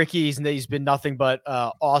love Ricky. He's been nothing but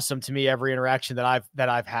awesome to me every interaction that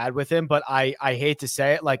I've had with him. But I hate to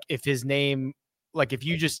say it, like if his name, like if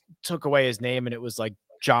you just took away his name and it was like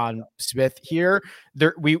John Smith here,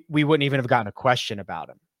 we wouldn't even have gotten a question about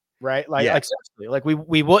him, right? Like seriously, like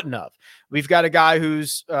we wouldn't have. We've got a guy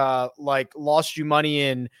who's like lost you money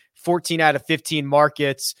in 14 out of 15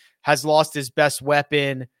 markets, has lost his best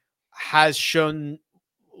weapon, has shown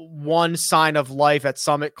one sign of life at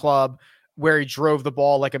Summit Club where he drove the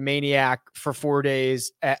ball like a maniac for 4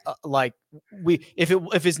 days.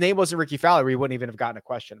 If his name wasn't Ricky Fowler, we wouldn't even have gotten a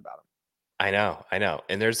question about him. I know.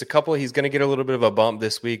 And there's a couple, he's going to get a little bit of a bump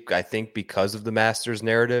this week, I think, because of the Masters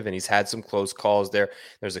narrative, and he's had some close calls there.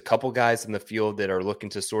 There's a couple guys in the field that are looking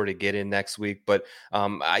to sort of get in next week, but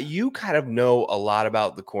you kind of know a lot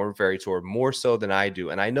about the Korn Ferry Tour, more so than I do.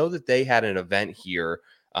 And I know that they had an event here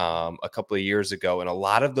a couple of years ago, and a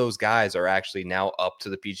lot of those guys are actually now up to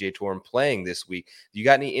the PGA Tour and playing this week. You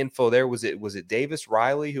got any info there? Was it Davis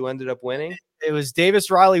Riley who ended up winning? It was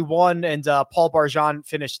Davis Riley won, and Paul Barjon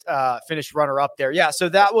finished runner up there. Yeah, so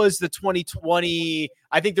that was the 2020.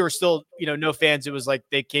 I think there were still no fans. It was like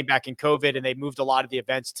they came back in COVID and they moved a lot of the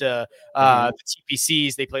events to the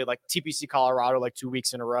TPCs. They played like TPC Colorado like 2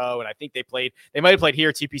 weeks in a row, and I think they might have played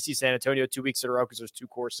here TPC San Antonio 2 weeks in a row because there's two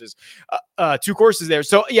courses there.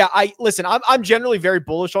 So yeah, I'm generally very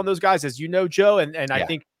bullish on those guys, as you know, Joe, and yeah. I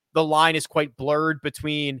think the line is quite blurred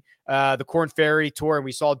between the Korn Ferry Tour, and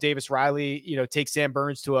we saw Davis Riley, take Sam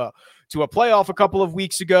Burns to a playoff a couple of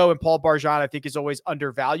weeks ago, and Paul Barjon I think is always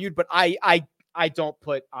undervalued, but I don't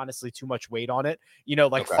put honestly too much weight on it.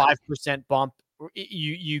 5% bump,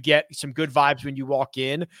 you get some good vibes when you walk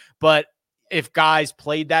in, but if guys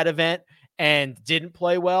played that event and didn't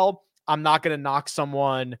play well, I'm not going to knock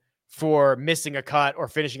someone for missing a cut or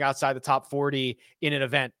finishing outside the top 40 in an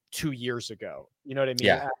event 2 years ago. You know what I mean?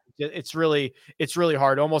 Yeah. It's really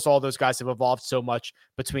hard. Almost all those guys have evolved so much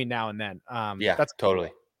between now and then. That's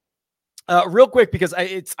totally. Real quick, because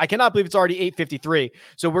I cannot believe it's already 8:53.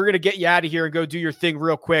 So we're going to get you out of here and go do your thing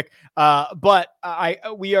real quick. But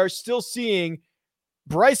we are still seeing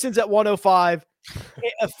Bryson's at 105,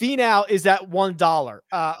 Finau is at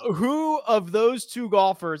 $1. Who of those two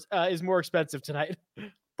golfers is more expensive tonight?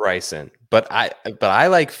 Bryson, but I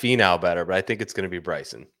like Finau better, but I think it's going to be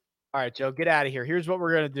Bryson. All right, Joe, get out of here. Here's what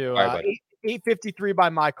we're going to do. All right, 8:53 by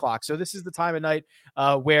my clock. So this is the time of night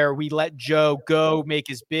where we let Joe go make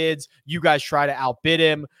his bids. You guys try to outbid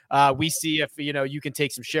him. We see if, you can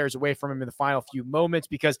take some shares away from him in the final few moments,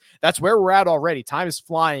 because that's where we're at already. Time is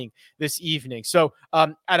flying this evening. So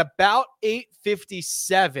at about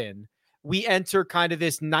 8:57, we enter kind of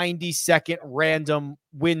this 90-second random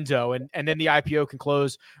window, and then the IPO can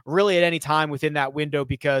close really at any time within that window,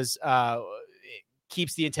 because it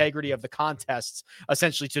keeps the integrity of the contests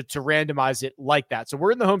essentially to randomize it like that. So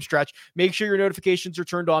we're in the home stretch. Make sure your notifications are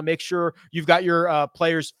turned on. Make sure you've got your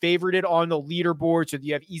players favorited on the leaderboard so that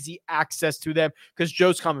you have easy access to them, because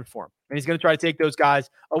Joe's coming for him, and he's going to try to take those guys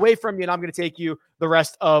away from you, and I'm going to take you the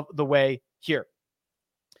rest of the way here.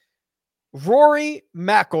 Rory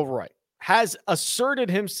McIlroy has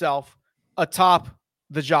asserted himself atop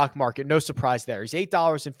the jock market. No surprise there. He's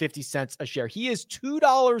 $8.50 a share. He is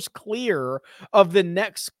 $2 clear of the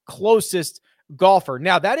next closest golfer.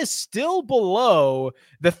 Now, that is still below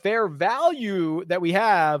the fair value that we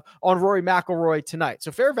have on Rory McIlroy tonight.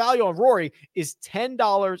 So fair value on Rory is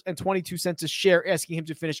 $10.22 a share, asking him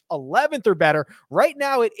to finish 11th or better. Right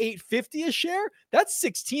now at $8.50 a share, that's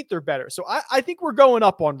 16th or better. So I think we're going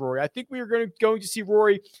up on Rory. I think we are going to see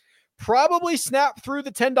Rory probably snap through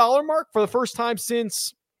the $10 mark for the first time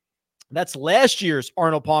since that's last year's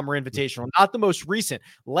Arnold Palmer Invitational, not the most recent.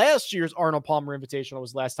 Last year's Arnold Palmer Invitational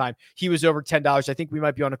was last time he was over $10. I think we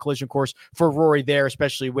might be on a collision course for Rory there,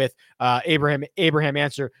 especially with Abraham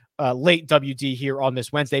Answer late WD here on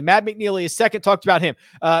this Wednesday. Matt McNeely is second. Talked about him.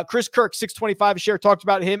 Chris Kirk, $6.25 a share. Talked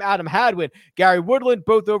about him. Adam Hadwin, Gary Woodland,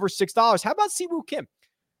 both over $6. How about Siwoo Kim?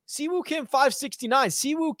 Siwoo Kim, $5.69.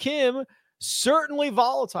 Siwoo Kim, certainly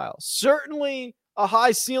volatile, certainly a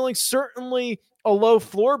high ceiling, certainly a low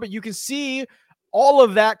floor, but you can see all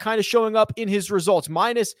of that kind of showing up in his results.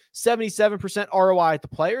 Minus 77% ROI at the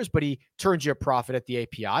Players, but he turns you a profit at the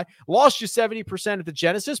API. Lost you 70% at the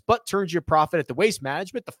Genesis, but turns you a profit at the Waste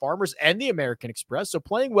Management, the Farmers, and the American Express. So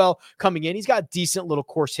playing well coming in. He's got decent little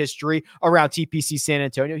course history around TPC San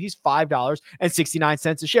Antonio. He's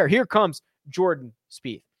 $5.69 a share. Here comes Jordan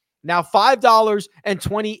Spieth. Now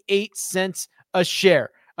 $5.28 a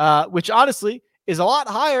share, which honestly is a lot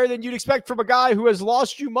higher than you'd expect from a guy who has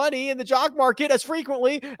lost you money in the jock market as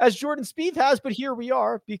frequently as Jordan Spieth has. But here we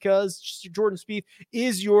are, because Jordan Spieth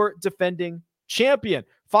is your defending champion.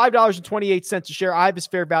 $5.28 a share. I have his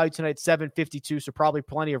fair value tonight, $7.52. So probably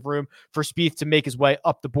plenty of room for Spieth to make his way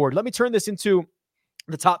up the board. Let me turn this into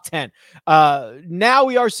the top 10. Now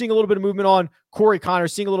we are seeing a little bit of movement on Corey Connor,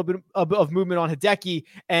 seeing a little bit of movement on Hideki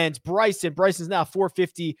and Bryson. Bryson's now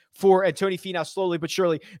 $4.54, and Tony Finau slowly but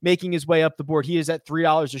surely making his way up the board. He is at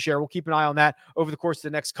 $3 a share. We'll keep an eye on that over the course of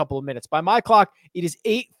the next couple of minutes. By my clock, it is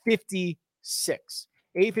 8:56.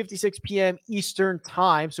 8:56 p.m. Eastern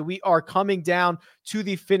time. So we are coming down to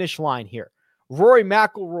the finish line here. Rory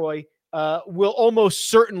McIlroy will almost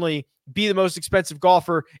certainly be the most expensive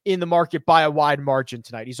golfer in the market by a wide margin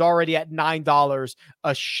tonight. He's already at $9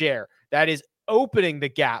 a share. That is opening the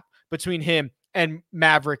gap between him and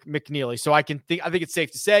Maverick McNeely. So I think it's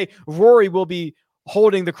safe to say Rory will be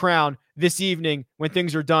holding the crown this evening when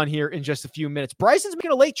things are done here in just a few minutes. Bryson's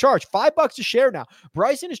making a late charge, $5 a share now.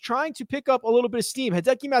 Bryson is trying to pick up a little bit of steam.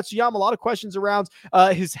 Hideki Matsuyama, a lot of questions around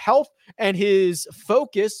his health and his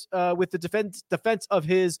focus with the defense of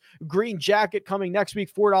his green jacket coming next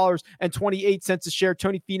week, $4.28 a share.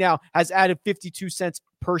 Tony Finau has added 52 cents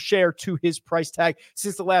per share to his price tag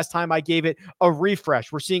since the last time I gave it a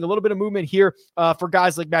refresh. We're seeing a little bit of movement here for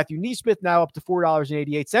guys like Matthew Neesmith, now up to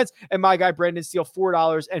 $4.88, and my guy Brendan Steele,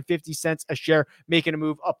 $4.50 a share, making a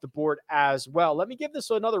move up the board as well. Let me give this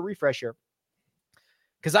another refresh here,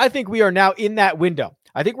 because I think we are now in that window.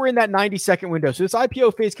 I think we're in that 90-second window. So this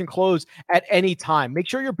IPO phase can close at any time. Make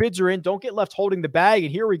sure your bids are in. Don't get left holding the bag.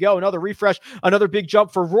 And here we go. Another refresh, another big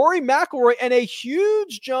jump for Rory McIlroy, and a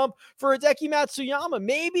huge jump for Hideki Matsuyama.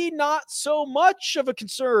 Maybe not so much of a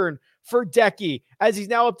concern for Decky, as he's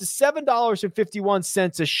now up to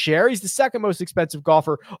 $7.51 a share. He's the second most expensive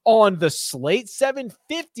golfer on the slate.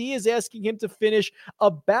 $7.50 is asking him to finish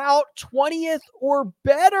about 20th or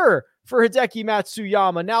better for Hideki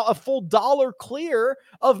Matsuyama. Now a full $1 clear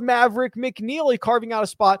of Maverick McNeely, carving out a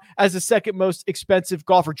spot as the second most expensive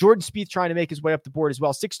golfer. Jordan Spieth trying to make his way up the board as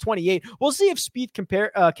well, $6.28. We'll see if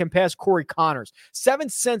Spieth can pass Corey Connors. 7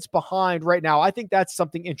 cents behind right now. I think that's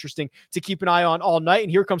something interesting to keep an eye on all night.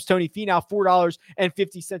 And here comes Tony Finau,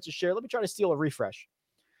 $4.50 a share. Let me try to steal a refresh.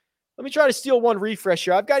 Let me try to steal one refresh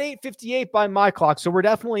here. I've got 8:58 by my clock, so we're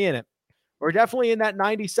definitely in it. We're definitely in that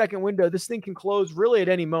 90-second window. This thing can close really at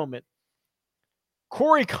any moment.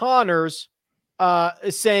 Corey Connors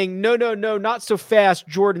is saying, no, not so fast,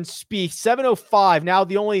 Jordan Spieth. 705. Now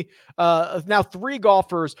the only now 3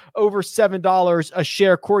 golfers over $7 a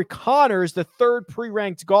share. Corey Connors, the 3rd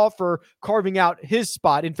pre-ranked golfer, carving out his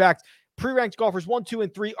spot. In fact, pre-ranked golfers 1, 2,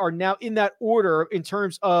 and 3 are now in that order in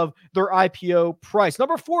terms of their IPO price.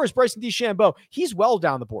 Number 4 is Bryson DeChambeau. He's well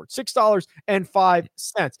down the board,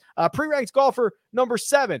 $6.05. Pre-ranked golfer number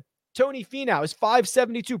 7, Tony Finau, is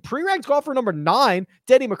 $5.72. Pre-ranked golfer number 9,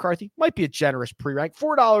 Denny McCarthy, might be a generous pre-rank,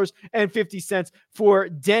 $4.50 for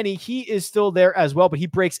Denny. He is still there as well, but he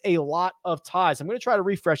breaks a lot of ties. I'm going to try to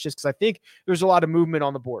refresh this because I think there's a lot of movement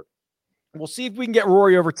on the board. We'll see if we can get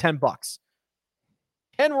Rory over $10.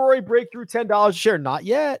 Can Rory break through $10 a share? Not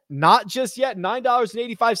yet. Not just yet.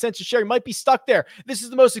 $9.85 a share. He might be stuck there. This is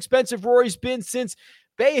the most expensive Rory's been since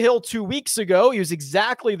Bay Hill 2 weeks ago. He was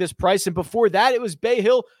exactly this price. And before that, it was Bay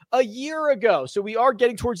Hill a year ago. So we are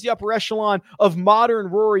getting towards the upper echelon of modern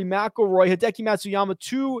Rory McIlroy. Hideki Matsuyama,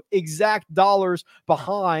 $2 exact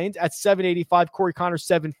behind at $7.85. Corey Connors,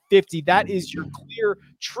 $7.50. That is your clear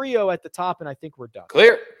trio at the top. And I think we're done.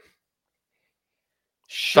 Clear.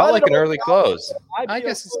 Felt like an early close. I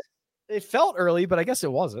guess it felt early, but I guess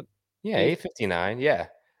it wasn't. Yeah, 8:59. Yeah.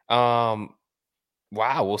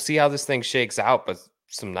 Wow. We'll see how this thing shakes out, but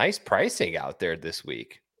some nice pricing out there this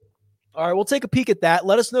week. All right, we'll take a peek at that.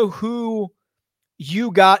 Let us know who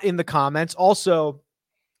you got in the comments. Also,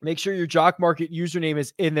 make sure your Jock Market username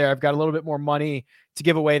is in there. I've got a little bit more money to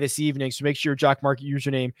give away this evening, so make sure your Jock Market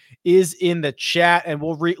username is in the chat, and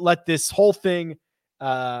we'll let this whole thing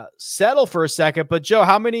settle for a second. But Joe,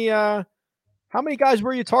 how many guys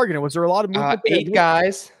were you targeting? Was there a lot of movement? 8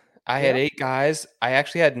 guys. I had 8 guys. I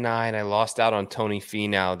actually had 9. I lost out on Tony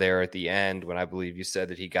Finau there at the end when I believe you said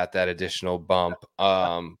that he got that additional bump.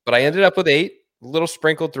 But I ended up with 8, a little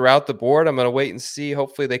sprinkled throughout the board. I'm going to wait and see.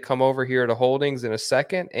 Hopefully they come over here to holdings in a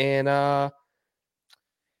second. And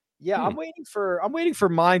yeah, I'm waiting for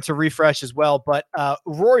mine to refresh as well. But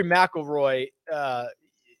Rory McIlroy,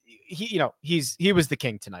 he was the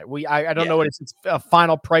king tonight. I don't know what his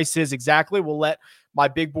final price is exactly. We'll let my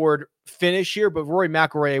big board finish here, but Rory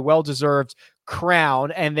McIlroy, a well-deserved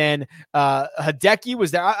crown. And then Hideki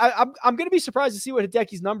was there. I'm going to be surprised to see what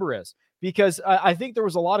Hideki's number is, because I think there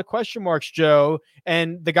was a lot of question marks, Joe,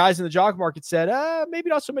 and the guys in the Jock Market said, maybe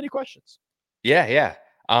not so many questions. Yeah.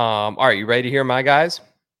 All right, you ready to hear my guys?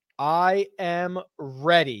 I am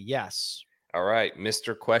ready. Yes. All right,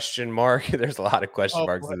 Mr. Question Mark. There's a lot of question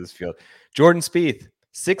marks in this field. Jordan Spieth,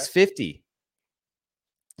 $650.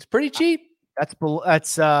 It's pretty cheap. That's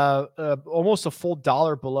almost a full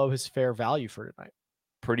 $1 below his fair value for tonight.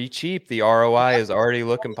 Pretty cheap. The ROI is already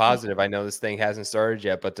looking positive. I know this thing hasn't started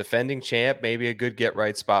yet, but defending champ, maybe a good get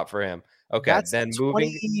right spot for him. Okay, that's then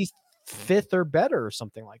moving 25th or better or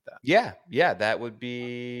something like that. Yeah, that would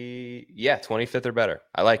be 25th or better.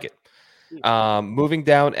 I like it. Moving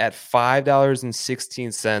down at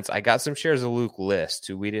 $5.16. I got some shares of Luke List,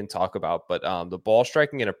 who we didn't talk about, but the ball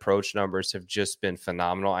striking and approach numbers have just been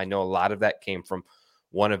phenomenal. I know a lot of that came from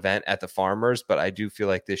one event at the Farmers, but I do feel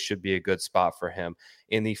like this should be a good spot for him.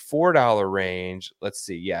 In the $4 range, let's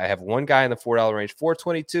see. Yeah, I have one guy in the $4 range,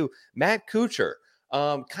 $4.22, Matt Kuchar.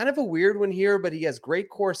 Kind of a weird one here, but he has great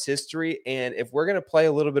course history. And if we're going to play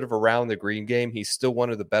a little bit of around the green game, he's still one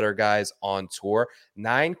of the better guys on tour.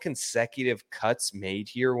 9 consecutive cuts made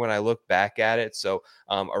here when I look back at it. So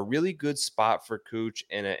a really good spot for Cooch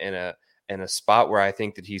in a spot where I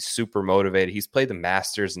think that he's super motivated. He's played the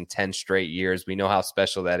Masters in 10 straight years. We know how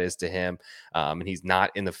special that is to him. And he's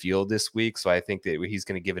not in the field this week. So I think that he's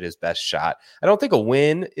going to give it his best shot. I don't think a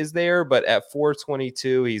win is there, but at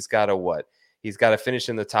 422, he's got He's got to finish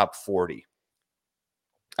in the top 40.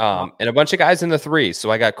 And a bunch of guys in the 3s.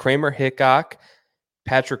 So I got Kramer Hickok,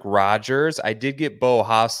 Patrick Rogers. I did get Bo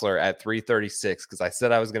Hostler at 336 because I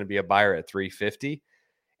said I was going to be a buyer at 350.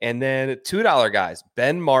 And then $2 guys,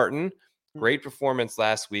 Ben Martin. Great performance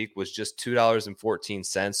last week, was just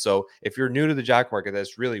 $2.14. So if you're new to the Jock Market,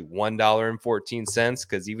 that's really $1.14,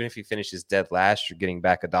 because even if he finishes dead last, you're getting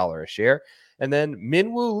back $1 a share. And then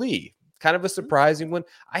Minwoo Lee. Kind of a surprising one.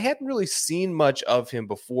 I hadn't really seen much of him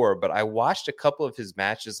before, but I watched a couple of his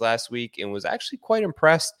matches last week and was actually quite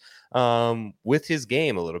impressed with his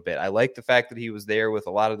game a little bit. I like the fact that he was there with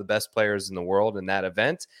a lot of the best players in the world in that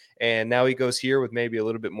event. And now he goes here with maybe a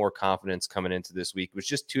little bit more confidence coming into this week. It was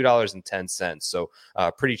just $2.10. So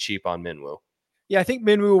pretty cheap on Minwoo. Yeah, I think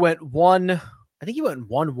Minwoo went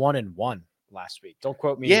 1-1-1 last week. Don't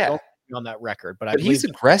quote me. Yeah. Don't me on that record, but I But he's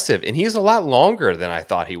believe. aggressive, and he's a lot longer than I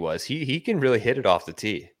thought he was. He can really hit it off the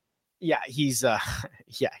tee. Yeah, he's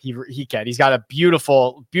yeah, he can. He's got a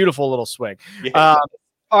beautiful little swing. Yeah.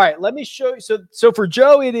 All right, let me show you. So for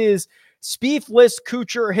Joe, it is Spieth, List,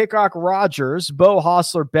 Kuchar, Hickok, Rogers, Bo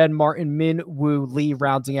Hostler, Ben Martin, Min Woo Lee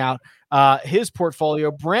rounding out his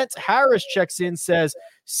portfolio. Brent Harris checks in, says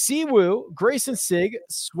Siwoo, Grayson Sig,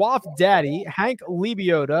 Swaff Daddy, Hank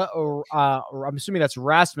Libiota, or I'm assuming that's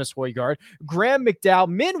Rasmus Højgaard, Graham McDowell,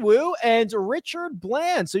 Minwoo, and Richard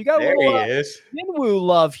Bland. So you got a There little he is. Minwoo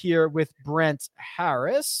love here with Brent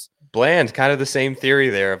Harris. Bland, kind of the same theory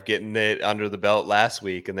there of getting it under the belt last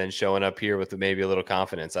week and then showing up here with maybe a little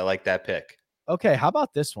confidence. I like that pick. Okay, how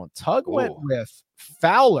about this one? Tug went Ooh. with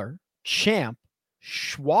Fowler, Champ,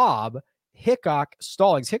 Schwab, Hickok,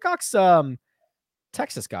 Stallings. Hickok's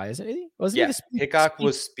Texas guy, isn't he? Wasn't he? Hickok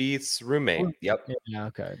was Spieth's roommate. Yep. Yeah.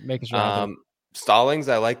 Okay. Making sure. Stallings,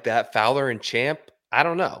 I like that. Fowler and Champ, I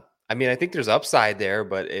don't know. I mean, I think there's upside there,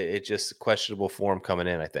 but it's just questionable form coming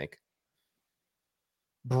in, I think.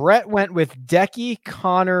 Brett went with Decky,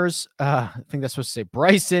 Connors, I think that's supposed to say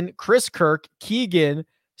Bryson, Chris Kirk, Keegan,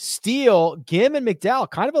 Steele, Gim, and McDowell.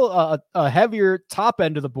 Kind of a heavier top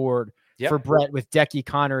end of the board for Brett with Decky,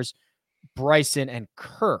 Connors, Bryson, and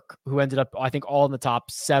Kirk, who ended up, I think, all in the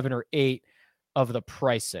top 7 or 8 of the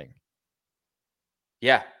pricing.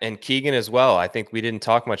 Yeah, and Keegan as well. I think we didn't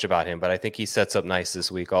talk much about him, but I think he sets up nice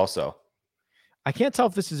this week also. I can't tell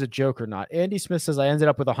if this is a joke or not. Andy Smith says I ended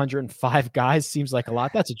up with 105 guys. Seems like a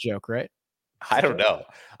lot. That's a joke, right? I don't know.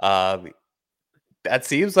 That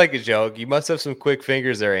seems like a joke. You must have some quick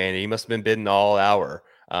fingers there, Andy. You must have been bidding all hour.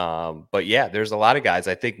 But yeah, there's a lot of guys.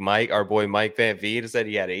 I think our boy Mike Van Veen said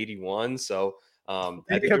he had 81. So I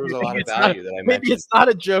think there was a lot of value that I mentioned. Maybe it's not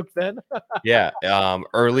a joke then. Yeah.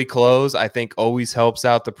 Early close, I think, always helps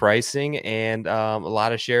out the pricing, and a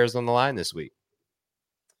lot of shares on the line this week.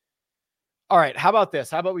 All right, how about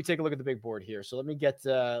this? How about we take a look at the big board here? So let me get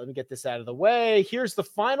this out of the way. Here's the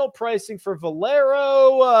final pricing for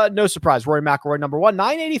Valero. No surprise, Rory McIlroy number 1,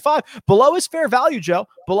 985. Below his fair value, Joe.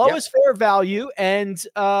 Below his fair value, and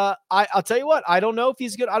I'll tell you what. I don't know if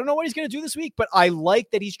he's good. I don't know what he's going to do this week, but I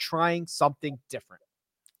like that he's trying something different.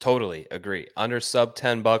 Totally agree. Under sub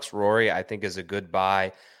 $10, Rory, I think is a good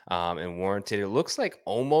buy and warranted. It looks like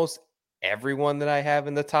almost everyone that I have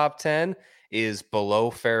in the top 10 is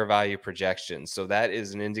below fair value projections. So that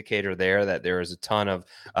is an indicator there that there is a ton of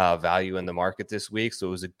value in the market this week. So it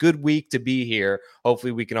was a good week to be here.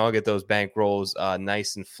 Hopefully we can all get those bankrolls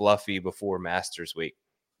nice and fluffy before Masters week.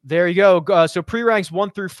 There you go. So pre-ranks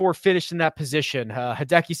 1 through 4 finished in that position.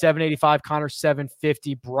 Hideki 785, Connor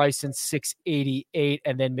 750, Bryson 688,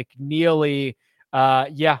 and then McNeely.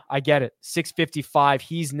 Yeah, I get it. 655.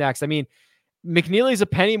 He's next. I mean, McNeely's a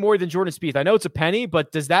penny more than Jordan Spieth. I know it's a penny,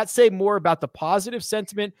 but does that say more about the positive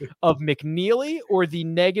sentiment of McNeely or the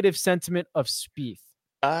negative sentiment of Spieth?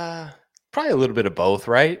 Probably a little bit of both,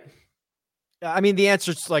 right? I mean, the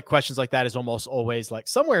answer to like questions like that is almost always like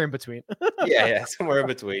somewhere in between. yeah, somewhere in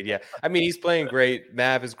between. Yeah, I mean, he's playing great.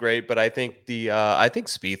 Mav is great, but I think I think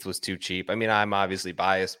Spieth was too cheap. I mean, I'm obviously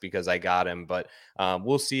biased because I got him, but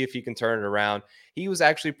we'll see if he can turn it around. He was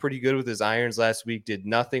actually pretty good with his irons last week. Did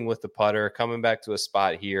nothing with the putter. Coming back to a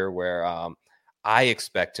spot here where I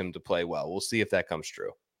expect him to play well. We'll see if that comes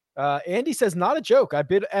true. Andy says, not a joke. I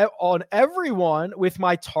bid on everyone with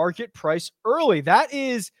my target price early. That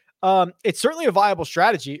is. It's certainly a viable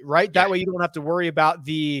strategy, right? That way you don't have to worry about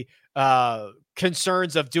the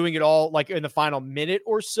concerns of doing it all like in the final minute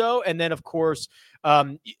or so. And then, of course,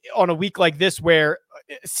 on a week like this where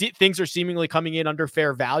things are seemingly coming in under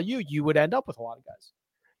fair value, you would end up with a lot of guys.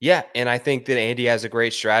 Yeah, and I think that Andy has a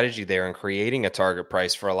great strategy there in creating a target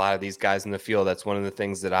price for a lot of these guys in the field. That's one of the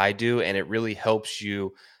things that I do, and it really helps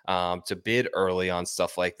you to bid early on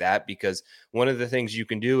stuff like that, because one of the things you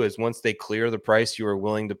can do is once they clear the price you are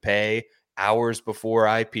willing to pay hours before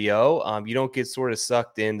IPO, you don't get sort of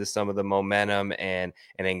sucked into some of the momentum and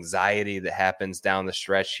anxiety that happens down the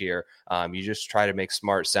stretch here. You just try to make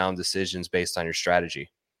smart, sound decisions based on your strategy.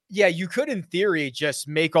 Yeah, you could, in theory, just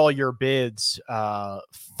make all your bids 5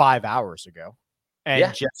 hours ago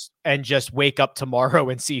and just wake up tomorrow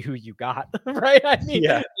and see who you got. Right? I mean,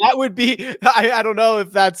 that would be, I don't know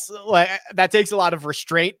if that's like, that takes a lot of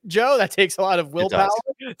restraint, Joe. That takes a lot of willpower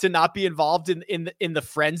to not be involved in the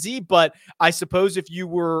frenzy. But I suppose if you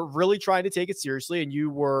were really trying to take it seriously and you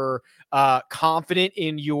were confident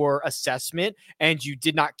in your assessment and you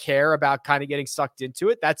did not care about kind of getting sucked into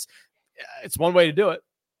it, it's one way to do it.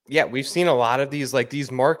 Yeah, we've seen a lot of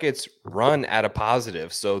these markets run at a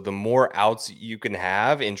positive. So the more outs you can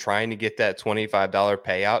have in trying to get that $25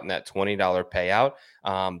 payout and that $20 payout,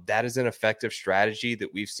 that is an effective strategy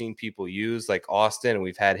that we've seen people use, like Austin, and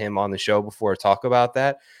we've had him on the show before to talk about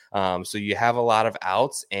that. So you have a lot of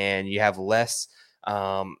outs and you have less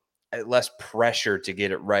pressure to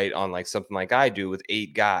get it right on like something like I do with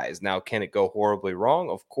 8 guys. Now, can it go horribly wrong?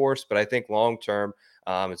 Of course, but I think long term,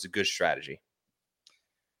 it's a good strategy.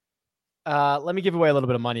 Let me give away a little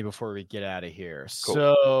bit of money before we get out of here. Cool.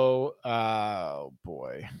 So, oh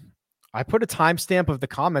boy, I put a timestamp of the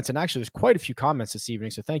comments, and actually, there's quite a few comments this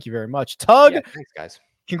evening. So, thank you very much, Tug. Yeah, thanks, guys.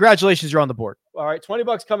 Congratulations, you're on the board. All right,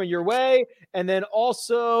 $20 coming your way, and then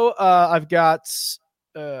also, I've got.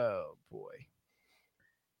 Oh boy.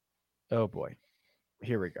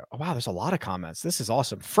 Here we go. Oh, wow, there's a lot of comments. This is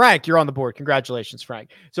awesome. Frank, you're on the board. Congratulations, Frank.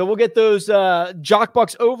 So we'll get those Jock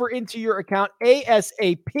Bucks over into your account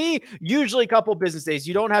ASAP, usually a couple business days.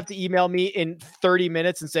 You don't have to email me in 30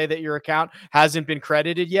 minutes and say that your account hasn't been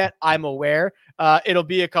credited yet. I'm aware. It'll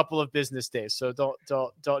be a couple of business days, so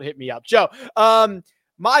don't hit me up. Joe,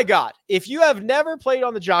 my God, if you have never played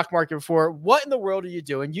on the Jock Market before, what in the world are you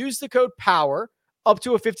doing? Use the code POWER up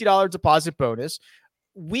to a $50 deposit bonus.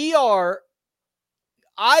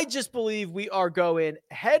 I just believe we are going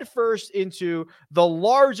headfirst into the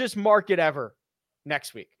largest market ever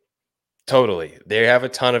next week. Totally. They have a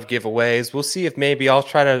ton of giveaways. We'll see if maybe I'll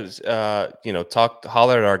try to,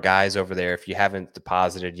 holler at our guys over there if you haven't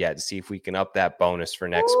deposited yet to see if we can up that bonus for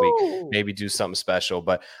next week. Maybe do something special.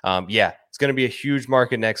 But yeah, it's going to be a huge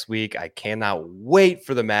market next week. I cannot wait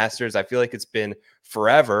for the Masters. I feel like it's been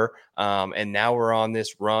forever. And now we're on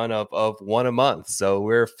this run of one a month. So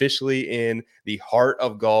we're officially in the heart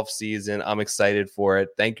of golf season. I'm excited for it.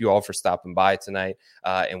 Thank you all for stopping by tonight.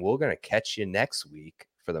 And we're going to catch you next week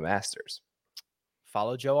for the Masters.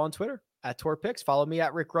 Follow Joe on Twitter @TourPicks. Follow me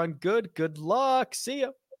 @RickRunGood. Good luck. See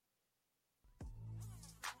ya.